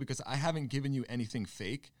totally cool because I haven't given you anything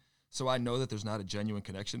fake, so I know that there's not a genuine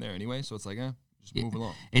connection there anyway. So it's like, just move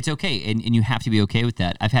along. It's okay, and you have to be okay with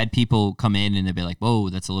that. I've had people come in and they'll be like, "Whoa,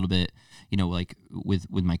 that's a little bit." Like with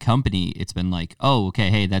my company, it's been like, okay,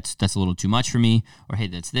 hey, that's a little too much for me, or hey,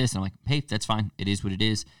 that's this. And I'm like, hey, that's fine. It is what it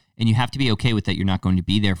is. And you have to be okay with that. You're not going to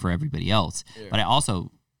be there for everybody else. Yeah. But I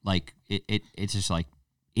also like it's just like,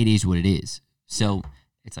 it is what it is. So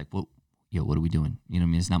it's like, well, what are we doing? You know what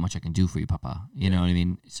I mean? There's not much I can do for you, Papa. You know what I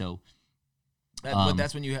mean? So. But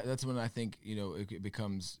that's when that's when I think it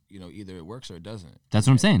becomes either it works or it doesn't. That's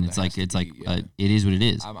what I'm saying. It's like it is what it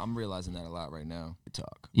is. I'm realizing that a lot right now.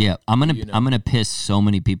 Talk. Yeah, I'm gonna piss so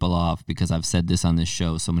many people off because I've said this on this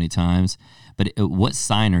show so many times. But what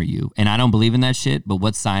sign are you? And I don't believe in that shit. But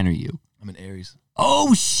what sign are you? I'm an Aries.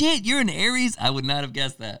 Oh shit, you're an Aries. I would not have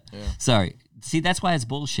guessed that. Yeah. Sorry. See, that's why it's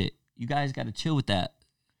bullshit. You guys got to chill with that.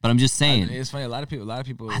 But I'm just saying. It's funny. A lot of people.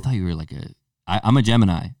 I thought you were like I'm a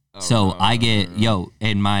Gemini. I get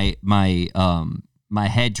and my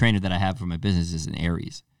head trainer that I have for my business is an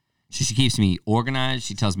Aries. She keeps me organized.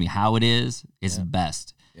 She tells me how it is. It's the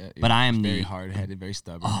best. Yeah, but I am very hard-headed, very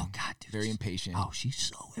stubborn. Oh God, dude, very impatient. Oh, she's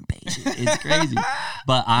so impatient. It's crazy.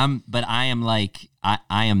 But I am like I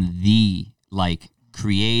am the like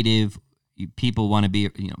creative. People want to be.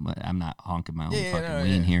 I'm not honking my own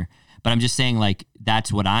ween here. But I'm just saying, like,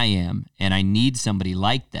 that's what I am, and I need somebody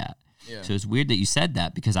like that. Yeah. So it's weird that you said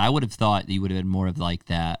that because I would have thought that you would have been more of like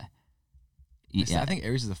that. Yeah. I think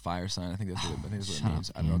Aries is a fire sign. I think that's what it means.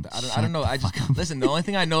 I don't know. I just listen. The only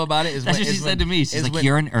thing I know about it is that's what she said to me. She's like,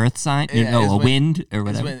 "You're an Earth sign, a wind or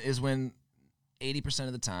whatever." Is when 80%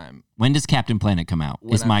 of the time. When does Captain Planet come out?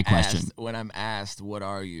 Is my question. When I'm asked, what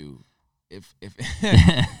are you? If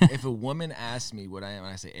if a woman asks me what I am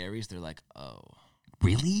and I say Aries, they're like, oh.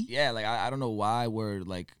 Really? Yeah, like I don't know why we're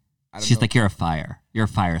like. She's like, you're a fire. You're a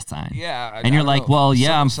fire sign. Yeah. And you're like, well,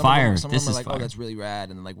 yeah, I'm fire. Some this of them is are like, fire. oh, that's really rad.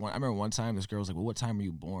 And then, like, I remember one time this girl was like, well, what time were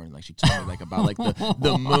you born? Like, she told me like about like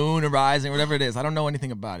the moon rising, whatever it is. I don't know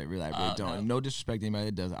anything about it, really. I really don't. No disrespect to anybody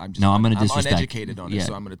that does. I'm disrespect. uneducated on it,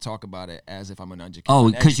 so I'm gonna talk about it as if I'm an uneducated. Oh,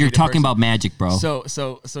 because you're talking about magic, bro. So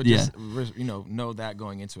just know that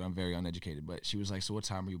going into it, I'm very uneducated. But she was like, so what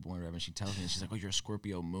time were you born, Rev? And she tells me, and she's like, oh, you're a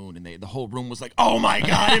Scorpio moon. And the whole room was like, oh my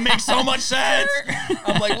god, it makes so much sense.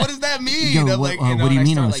 I'm like, what does that mean? Yo, what do you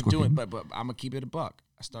mean I'm a Scorpio? But I'm gonna keep it a buck.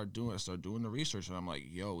 I start doing the research, and I'm like,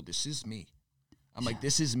 yo, this is me. I'm like,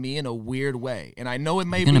 this is me in a weird way, and I know it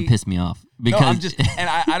may be gonna piss me off because no, I'm just, and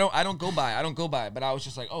I don't go by it, but I was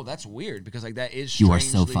just like, oh, that's weird because like that is you are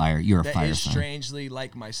so fire. You're a fire. That is strangely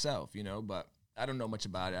like myself, but I don't know much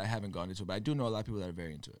about it. I haven't gone into it, but I do know a lot of people that are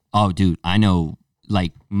very into it. Oh, dude, I know.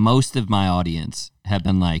 Like most of my audience have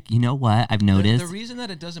been like, you know what? I've noticed the reason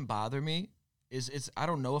that it doesn't bother me. It's I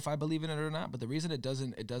don't know if I believe in it or not, but the reason it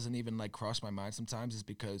doesn't even like cross my mind sometimes is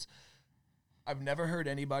because I've never heard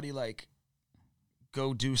anybody like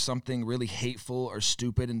go do something really hateful or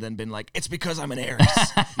stupid and then been like, it's because I'm an Aries.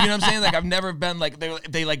 You know what I'm saying? Like I've never been like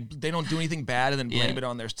they don't do anything bad and then blame it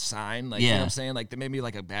on their sign. Like you know what I'm saying? Like they may be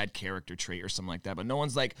like a bad character trait or something like that. But no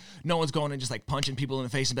one's going and just like punching people in the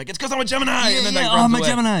face and be like, it's because I'm a Gemini. And then like I'm away. a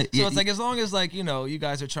Gemini. So it's like as long as like, you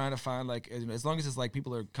guys are trying to find like as long as it's like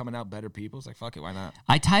people are coming out better people, it's like fuck it, why not?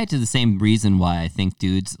 I tie it to the same reason why I think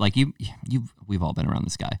dudes like we've all been around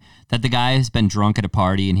this guy. That the guy has been drunk at a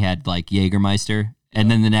party and he had like Jägermeister. And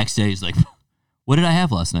then the next day he's like, what did I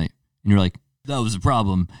have last night? And you're like, that was a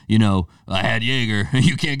problem. I had Jaeger.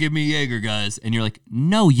 You can't give me Jaeger, guys. And you're like,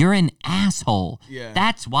 no, you're an asshole. Yeah.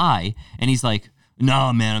 That's why. And he's like,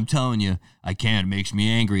 no, man, I'm telling you, I can't. It makes me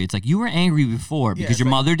angry. It's like, you were angry before because your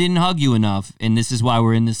mother didn't hug you enough. And this is why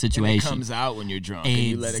we're in this situation. And it comes out when you're drunk.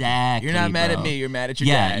 Exactly. You're not mad at me. You're mad at your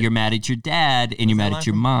dad. Yeah, you're mad at your dad and you're mad at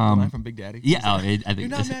your mom. Line from Big Daddy? Yeah. I think you're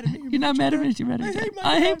not mad at me. You're not mad at me. You're mad at your dad.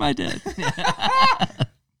 I hate my dad.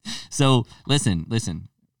 So listen.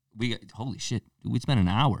 Holy shit. We spent an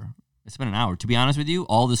hour. To be honest with you,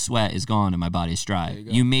 all the sweat is gone and my body is dry.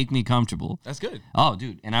 You make me comfortable. That's good. Oh,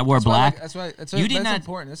 dude. And I wore black. That's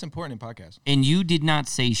important. That's important in podcasts. And you did not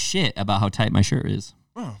say shit about how tight my shirt is.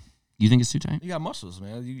 Oh. You think it's too tight? You got muscles,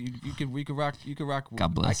 man. We could rock.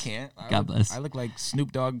 God bless. I can't. God bless. I look like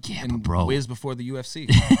Snoop Dogg and Wiz before the UFC.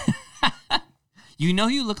 You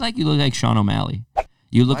look like Sean O'Malley.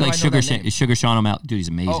 You look like Sugar Sean O'Malley. Dude, he's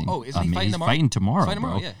amazing. Oh, is he fighting tomorrow? Fighting tomorrow,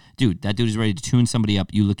 bro. Yeah. Dude, that dude is ready to tune somebody up.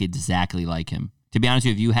 You look exactly like him. To be honest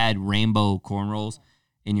with you, if you had rainbow cornrows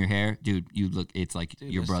in your hair, dude, it's like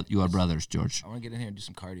you are brothers, George. I want to get in here and do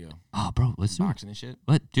some cardio. Oh, bro, let's do boxing and shit.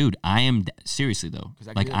 But, dude, I am, seriously, though.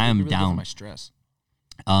 I am really down. My stress.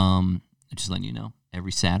 Just letting you know,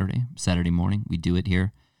 every Saturday morning, we do it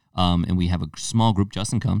here. And we have a small group.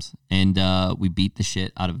 Justin comes, and we beat the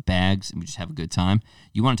shit out of bags, and we just have a good time.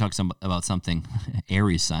 You want to talk about something,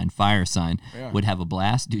 Aries sign, fire sign, would have a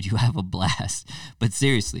blast? Dude, you have a blast. But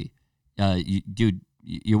seriously, dude,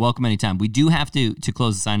 you're welcome anytime. We do have to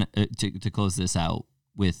close the sign to close this out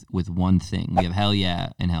with one thing. We have hell yeah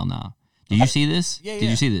and hell nah. Did you see this? Yeah. Did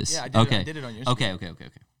you see this? Yeah, I did. Okay. I did it on your screen. Okay.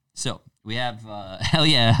 So we have hell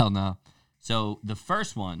yeah, hell nah. So the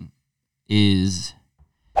first one is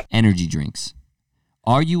energy drinks.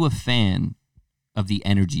 Are you a fan of the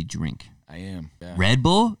energy drink? I am. Yeah. Red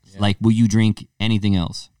Bull? Yeah. Like, will you drink anything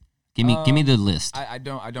else? Give me the list. I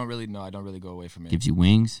don't really know. I don't really go away from it. Gives you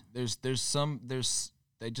wings. Some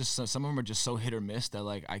of them are just so hit or miss that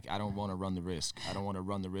like I don't want to run the risk. I don't want to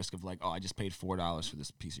run the risk of like, oh, I just paid $4 for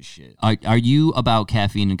this piece of shit. Are you about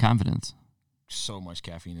caffeine and confidence? So much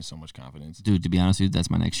caffeine and so much confidence. Dude, to be honest with you, that's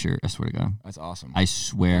my next shirt. I swear to God. That's awesome. I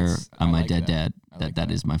swear on my dead dad that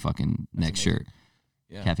is my fucking next shirt.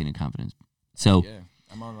 Yeah. Caffeine and confidence. So yeah.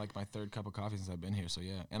 I'm on like my third cup of coffee since I've been here, so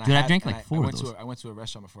yeah. And I drank like 4 of those. I went to a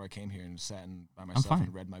restaurant before I came here and sat by myself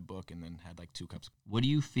and read my book and then had like 2 cups. What do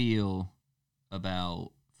you feel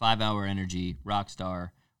about 5 Hour Energy,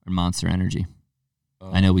 Rockstar, or Monster Energy?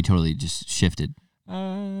 I know we totally just shifted.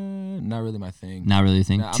 Not really my thing. Not really a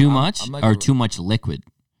thing. Too much or too much liquid?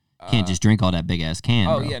 Can't just drink all that big ass can.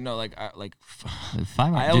 Oh bro. Yeah, no, like 5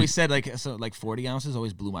 Hour. I always said like 40 ounces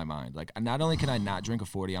always blew my mind. Like not only can I not drink a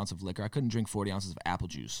 40 ounce of liquor, I couldn't drink 40 ounces of apple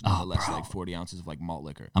juice, nonetheless like 40 ounces of like malt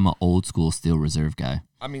liquor. I'm an old school Steel Reserve guy.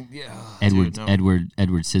 I mean, yeah. Edward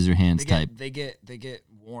Scissorhands type. They get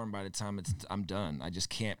warm by the time I'm done. I just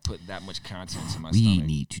can't put that much content in my we stomach.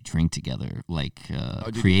 need to drink together, like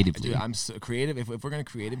creatively. Dude, I'm so creative. If we're gonna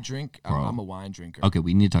creative drink, I'm a wine drinker. Okay,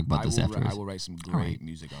 we need to talk about this afterwards. I will write some great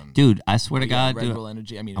music on. Dude, I swear to God, Red dude, Bull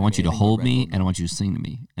Energy. I want you to hold me and I want you to sing to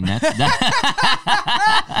me, and that's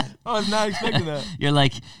that. I was not expecting that. You're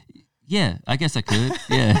like, yeah, I guess I could.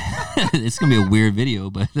 Yeah, it's gonna be a weird video,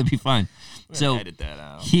 but it'll be fine. So edit that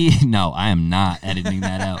out. No, I am not editing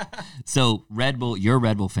that out. So Red Bull, you're a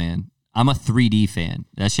Red Bull fan. I'm a 3D fan.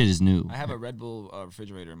 That shit is new. I have a Red Bull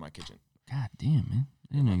refrigerator in my kitchen. God damn, man.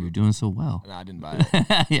 I didn't know you were doing so well. No, I didn't buy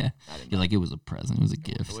it. Yeah. You're like, it was a present. It was a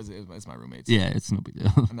gift. It's my roommate's. Yeah, it's no big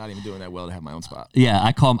deal. I'm not even doing that well to have my own spot. Yeah,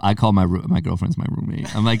 I call my girlfriend's my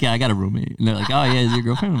roommate. I'm like, yeah, I got a roommate. And they're like, oh, yeah, is your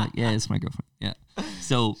girlfriend? I'm like, yeah, it's my girlfriend. Yeah.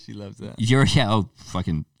 So she loves that.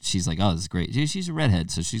 She's like, oh, this is great. She's a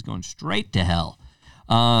redhead, so she's going straight to hell.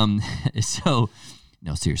 So,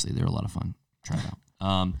 no, seriously, they're a lot of fun. Try it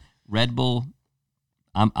out. Red Bull.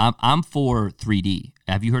 I'm for 3D.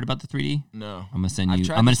 Have you heard about the 3D? No. I'm gonna send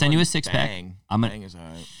you. I'm gonna send you a 6-pack. Bang is all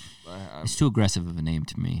right. It's too aggressive of a name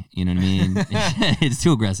to me. You know what I mean? It's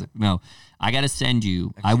too aggressive. No, I gotta send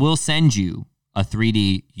you. I will send you a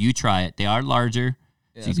 3D. You try it. They are larger,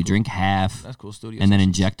 so you can drink half. That's cool. Studio and then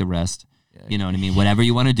inject the rest. Yeah, you know what I mean? Whatever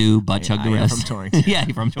you want to do, but chug the rest. From Torrington. Yeah,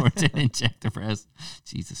 you're from Torrington. Inject the rest.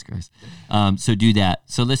 Jesus Christ. So do that.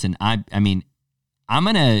 So listen, I mean, I'm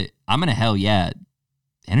gonna hell yeah.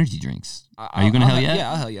 Energy drinks. Are you gonna hell yeah?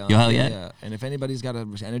 Yeah, I'll hell yeah. You'll hell yeah? And if anybody's got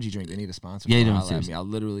an energy drink, they need a sponsor. Yeah, I'll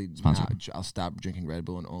literally I'll stop drinking Red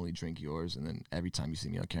Bull and only drink yours. And then every time you see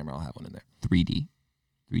me on camera, I'll have one in there. 3D.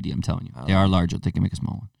 I'm telling you, they are larger. They can make a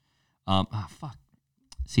small one. Fuck.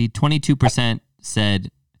 See, 22%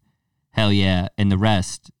 said hell yeah, and the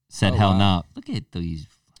rest said hell no. Look at these.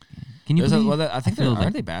 Can you believe? I think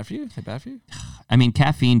aren't they bad for you? They bad for you? I mean,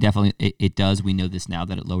 caffeine definitely it does. We know this now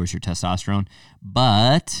that it lowers your testosterone.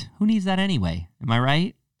 But who needs that anyway? Am I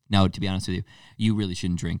right? No, to be honest with you, you really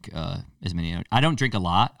shouldn't drink as many. I don't drink a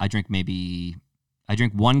lot. I drink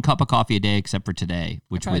 1 cup of coffee a day, except for today,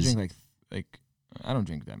 which I was drink like I don't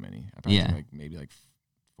drink that many. I probably drink maybe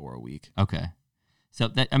 4 a week. Okay. So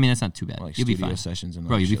that's not too bad. Like you'll be fine, sessions and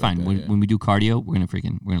bro. You'll be fine. Like that, when we do cardio, we're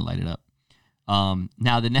gonna light it up.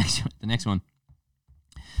 Now the next one.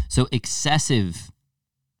 So excessive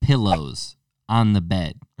pillows on the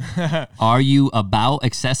bed. Are you about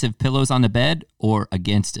excessive pillows on the bed or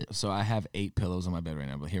against it? So I have 8 pillows on my bed right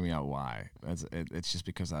now, but hear me out why. It's just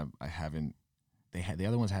because I haven't. The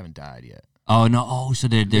other ones haven't died yet. Oh no! Oh, so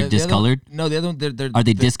they're discolored. No, the other one. Are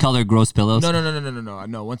they discolored gross pillows?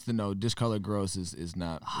 No. Once discolored gross is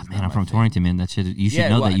not. Oh man, I'm from Torrington, man. That shit. You should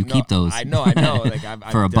know that. You keep those. I know.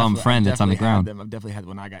 Like for a bum friend that's on the ground. I've definitely had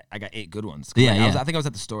one. I got 8 good ones. Yeah, I think I was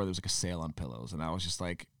at the store. There was like a sale on pillows, and I was just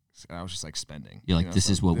like spending. You're like, this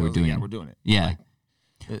is what we're doing. Yeah, we're doing it. Yeah.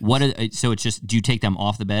 So it's just. Do you take them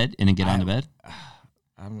off the bed and then get on the bed?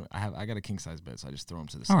 I got a king size bed, so I just throw them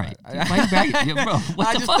to the side. All right, bro.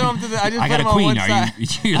 What the fuck? Throw them to the. I just got put a them queen. on one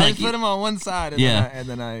side. You're I like, just put them on one side, and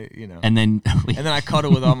then I and then I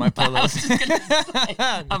cuddle with all my pillows.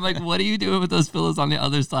 I'm like, what are you doing with those pillows on the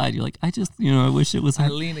other side? You're like, I just, I wish it was. I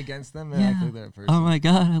lean against them and act like that person. Oh my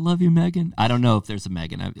god, I love you, Megan. I don't know if there's a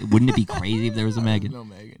Megan. Wouldn't it be crazy if there was a Megan? No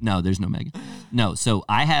Megan. No, there's no Megan. No, so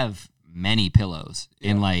I have many pillows,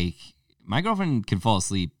 and like my girlfriend can fall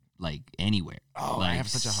asleep like anywhere. Oh, like, I have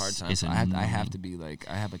such a hard time. So I have to be like,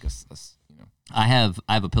 I have like I have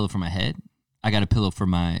a pillow for my head. I got a pillow for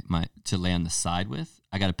my to lay on the side with.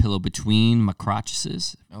 I got a pillow between my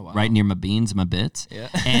crotches, right near my beans and my bits. Yeah.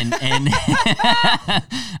 And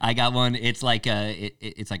I got one. It's like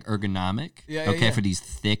it's like ergonomic. For these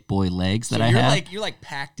thick boy legs that I have. You're like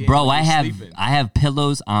packed in. Bro, I have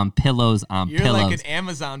pillows on pillows on pillows. You're like an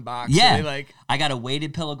Amazon box. Yeah. So I got a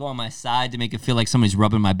weighted pillow go on my side to make it feel like somebody's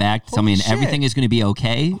rubbing my back to tell me everything is going to be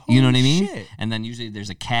okay. You know what I mean? Shit. And then usually there's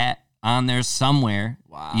a cat on there somewhere.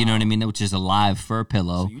 Wow. You know what I mean? Which is a live fur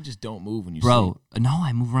pillow. So you just don't move when you sleep. No,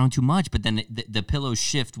 I move around too much, but then the pillows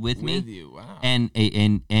shift with me. With you, wow. And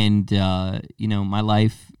my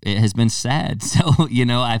life it has been sad. So,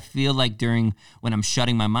 I feel like when I'm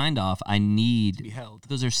shutting my mind off, I need to be held.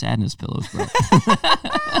 Those are sadness pillows, bro.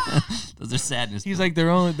 Those are sadness. He's like they're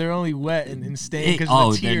only wet and stained because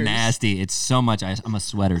of the tears. They're nasty. It's so much. I'm a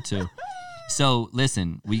sweater too. So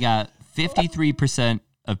listen, we got 53%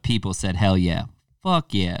 of people said hell yeah.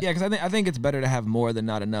 Fuck yeah. Yeah, because I think it's better to have more than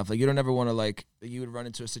not enough. Like, you don't ever want to, like, you would run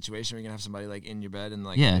into a situation where you're going to have somebody, like, in your bed and,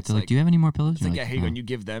 like, yeah, it's like, do you have any more pillows? It's like, yeah, hey, when you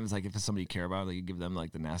give them, it's like if it's somebody you care about, like, you give them,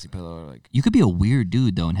 like, the nasty pillow or, like. You could be a weird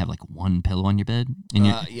dude, though, and have, like, one pillow on your bed. And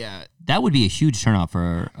yeah. That would be a huge turnoff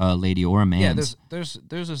for a lady or a man. Yeah, there's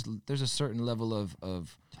a certain level of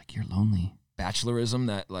like, you're lonely. bachelorism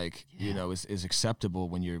that, like, you know, is acceptable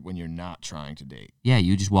when you're not trying to date. Yeah,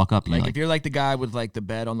 you just walk up and like, you're if you're like the guy with, like, the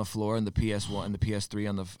bed on the floor and the PS1 and the PS3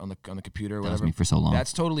 on the computer or that was whatever. me for so long.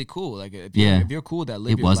 That's totally cool. Like, if you're cool with that,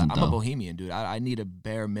 live It your wasn't, life. I'm a though. bohemian, dude. I need a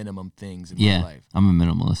bare minimum things in yeah, my life. I'm a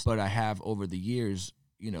minimalist. But I have over the years,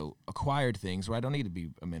 you know, acquired things where I don't need to be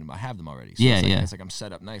a minimum. I have them already. So Yeah, it's like, yeah. It's like I'm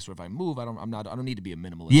set up nice. Where if I move, I don't need to be a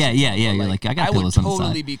minimalist. Yeah. But, You're like, I got pillows on the side. I would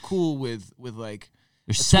totally be cool with like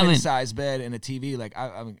You're a selling. twin size bed and a TV. Like,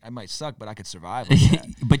 I might suck, but I could survive on that.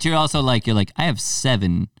 But you're also like, I have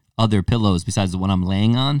 7 other pillows besides the one I'm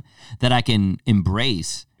laying on that I can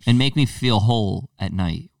embrace and make me feel whole at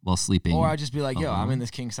night while sleeping. Or I just be like, yo, I'm in this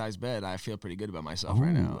king size bed. I feel pretty good about myself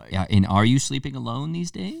right now. Like, yeah. And are you sleeping alone these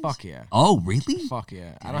days? Fuck yeah. Oh, really? Fuck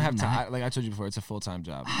yeah. I don't have time. Like I told you before, it's a full-time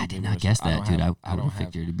job. I did not guess that, dude. I would have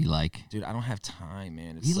figured it'd be like, dude, I don't have time,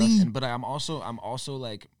 man. It really? sucks. But I'm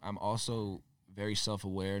also very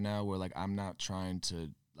self-aware now, where, like, I'm not trying to,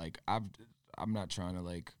 like, I'm not trying to,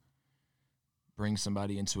 like, bring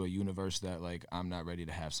somebody into a universe that, like, I'm not ready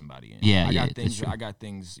to have somebody in. Yeah, I got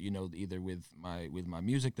things, you know, either with my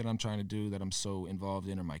music that I'm trying to do that I'm so involved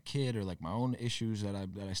in, or my kid, or, like, my own issues that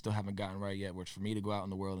I still haven't gotten right yet. Which, for me to go out in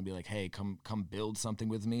the world and be like, hey, come build something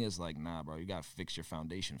with me, is like, nah, bro, you gotta fix your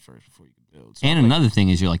foundation first before you can build. So and another thing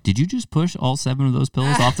is, you're like, did you just push all 7 of those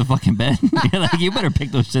pillows off the fucking bed? You're like, you better pick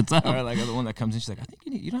those shits up. Or, like, the one that comes in, she's like, I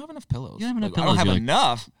think you don't have enough pillows. You don't have enough Like, pillows. I don't have You're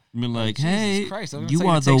enough. You're like, Jesus hey, Christ, you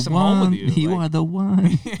are the one. You are the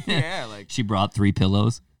one. Yeah, like, she brought 3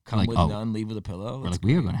 pillows. come like, with none, leave with a pillow. We're like,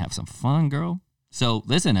 we are going to have some fun, girl. So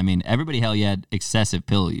listen, I mean, everybody hell yeah had excessive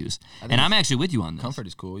pillow use, and I'm actually with you on this. Comfort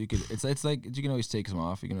is cool. You could, it's like you can always take some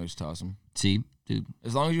off. You can always toss them. See, dude,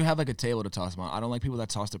 as long as you have, like, a table to toss them on. I don't like people that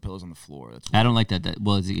toss their pillows on the floor. That's I don't like that.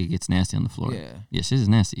 Well, it gets nasty on the floor. Yeah. Yes, it is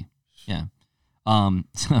nasty. Yeah.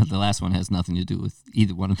 So the last one has nothing to do with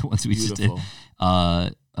either one of the ones we just did. How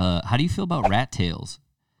do you feel about rat tails?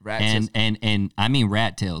 And I mean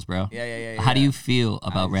rat tails, bro. Yeah. How do you feel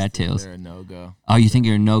about rat tails? They're a no-go. Oh, you think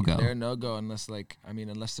you're a no-go? They're a no-go unless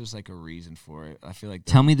there's, like, a reason for it. I feel like.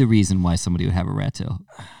 Tell me the reason why somebody would have a rat tail.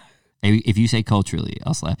 If you say culturally,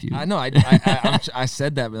 I'll slap you. I know. I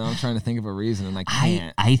said that, but I'm trying to think of a reason, and I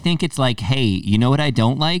can't. I think it's like, hey, you know what I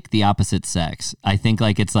don't like? The opposite sex. I think,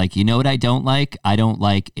 like, it's like, you know what I don't like? I don't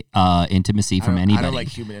like intimacy from anybody. I don't like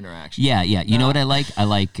human interaction. Yeah. You know what I like? I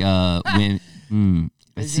like when.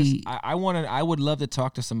 See, I would love to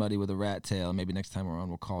talk to somebody with a rat tail. Maybe next time we're on,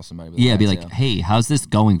 we'll call somebody with a rat tail. Be like, hey, how's this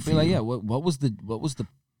going for you? Like, yeah, what was the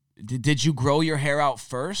did you grow your hair out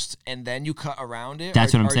first and then you cut around it?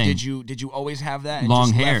 That's what I'm saying. Did you always have that and long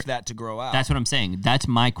just hair? Left that to grow out? That's what I'm saying. That's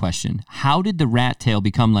my question. How did the rat tail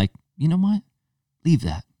become like, you know what? Leave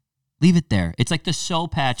that. Leave it there. It's like the soul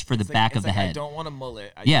patch for the back of the head. I don't want a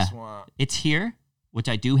mullet. I yeah. just want. It's here, which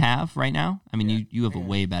I do have right now. I mean, you have a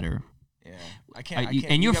way better. Yeah. I can't.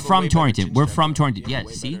 And you're from Torrington. We're from Torrington. Yeah,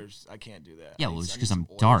 see? I can't do that. Yeah, well, it's because I'm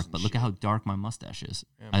dark, but look at how dark my mustache is.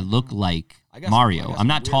 Yeah, I look like Mario. I'm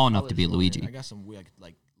not tall enough to be a Luigi. I got some weird,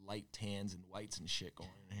 like light tans and whites and shit going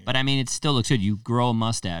in here. But I mean, it still looks good. You grow a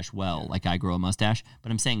mustache like I grow a mustache.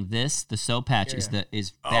 But I'm saying the soul patch is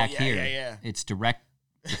back here. Yeah. It's direct.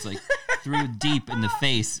 It's like through deep in the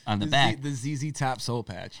face on the back. The ZZ Top soul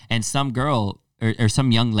patch. And some girl or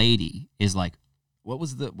some young lady is like, what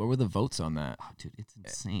were the votes on that? Oh, dude, it's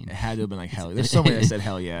insane. It had to have been like hell yeah. There's so many that said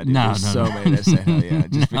hell yeah, dude. No. So many that said hell yeah,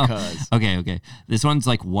 just because. Okay. This one's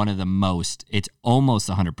like one of the most. It's almost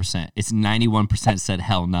 100%. It's 91% said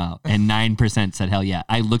hell no, and 9% said hell yeah.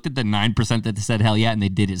 I looked at the 9% that said hell yeah, and they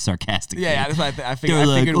did it sarcastically. Yeah, that's why I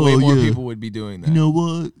figured way more people would be doing that. You know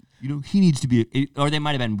what? He needs to be, or they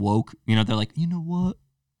might have been woke. They're like, you know what?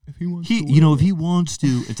 If he wants to, if he wants to,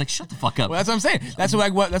 it's like, shut the fuck up. Well, that's what I'm saying. That's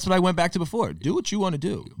what I went back to before. Do what you want to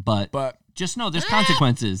do, but just know there's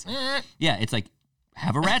consequences. Yeah, it's like,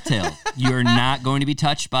 have a rat tail. You're not going to be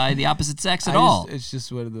touched by the opposite sex at all. It's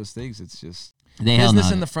just one of those things. It's just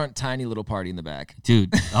business in the front, tiny little party in the back,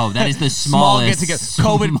 dude. Oh, that is the smallest. Small get together.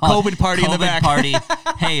 COVID party in the back. Party.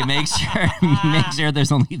 Hey, make sure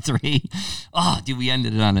there's only 3. Oh, dude, we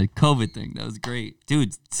ended it on a COVID thing. That was great,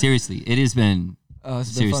 dude. Seriously, it has been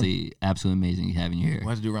Seriously, absolutely amazing having you here. We'll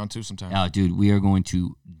have to do round 2 sometime. Oh, dude, we are going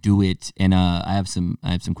to do it, and I have some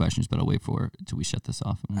questions, but I'll wait for till we shut this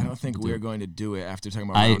off. I don't think we're going to do it after talking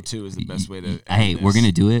about round 2 is the best way to. Hey, we're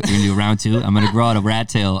gonna do it. We're gonna do round 2. I'm gonna grow out a rat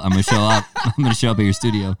tail. I'm gonna show up. I'm gonna show up at your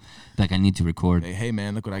studio. Like I need to record. Hey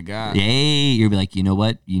man, look what I got. Yay! You'll be like, you know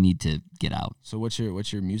what? You need to get out. So what's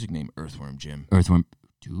your music name? Earthworm Jim. Earthworm.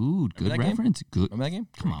 Dude, good reference. Good. Remember that game?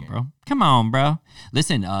 Come on, bro. Come on, bro.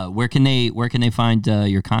 Listen, where can they find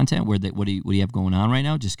your content? What do you have going on right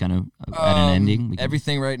now? Just kind of at an ending.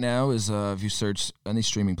 Everything right now is if you search any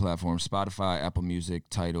streaming platform, Spotify, Apple Music,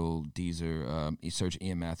 Tidal, Deezer. You search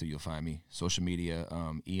Ian Matthew, you'll find me. Social media,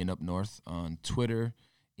 Ian Up North on Twitter,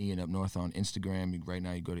 Ian Up North on Instagram. Right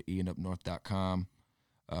now, you go to ianupnorth.com.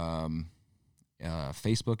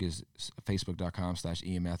 Facebook is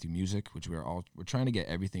facebook.com/Ian Matthew Music, which we're trying to get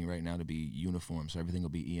everything right now to be uniform. So everything will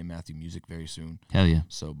be Ian Matthew Music very soon. Hell yeah.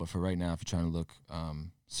 So, but for right now, if you're trying to look,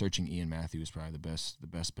 searching Ian Matthew is probably the best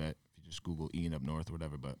bet. If you just Google Ian Up North or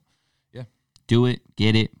whatever, but yeah. Do it.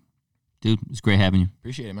 Get it. Dude, it's great having you.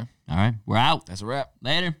 Appreciate it, man. All right. We're out. That's a wrap.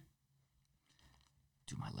 Later.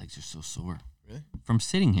 Dude, my legs are so sore. Really? From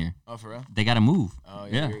sitting here. Oh, for real? They got to move. Oh,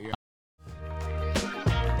 yeah. Yeah.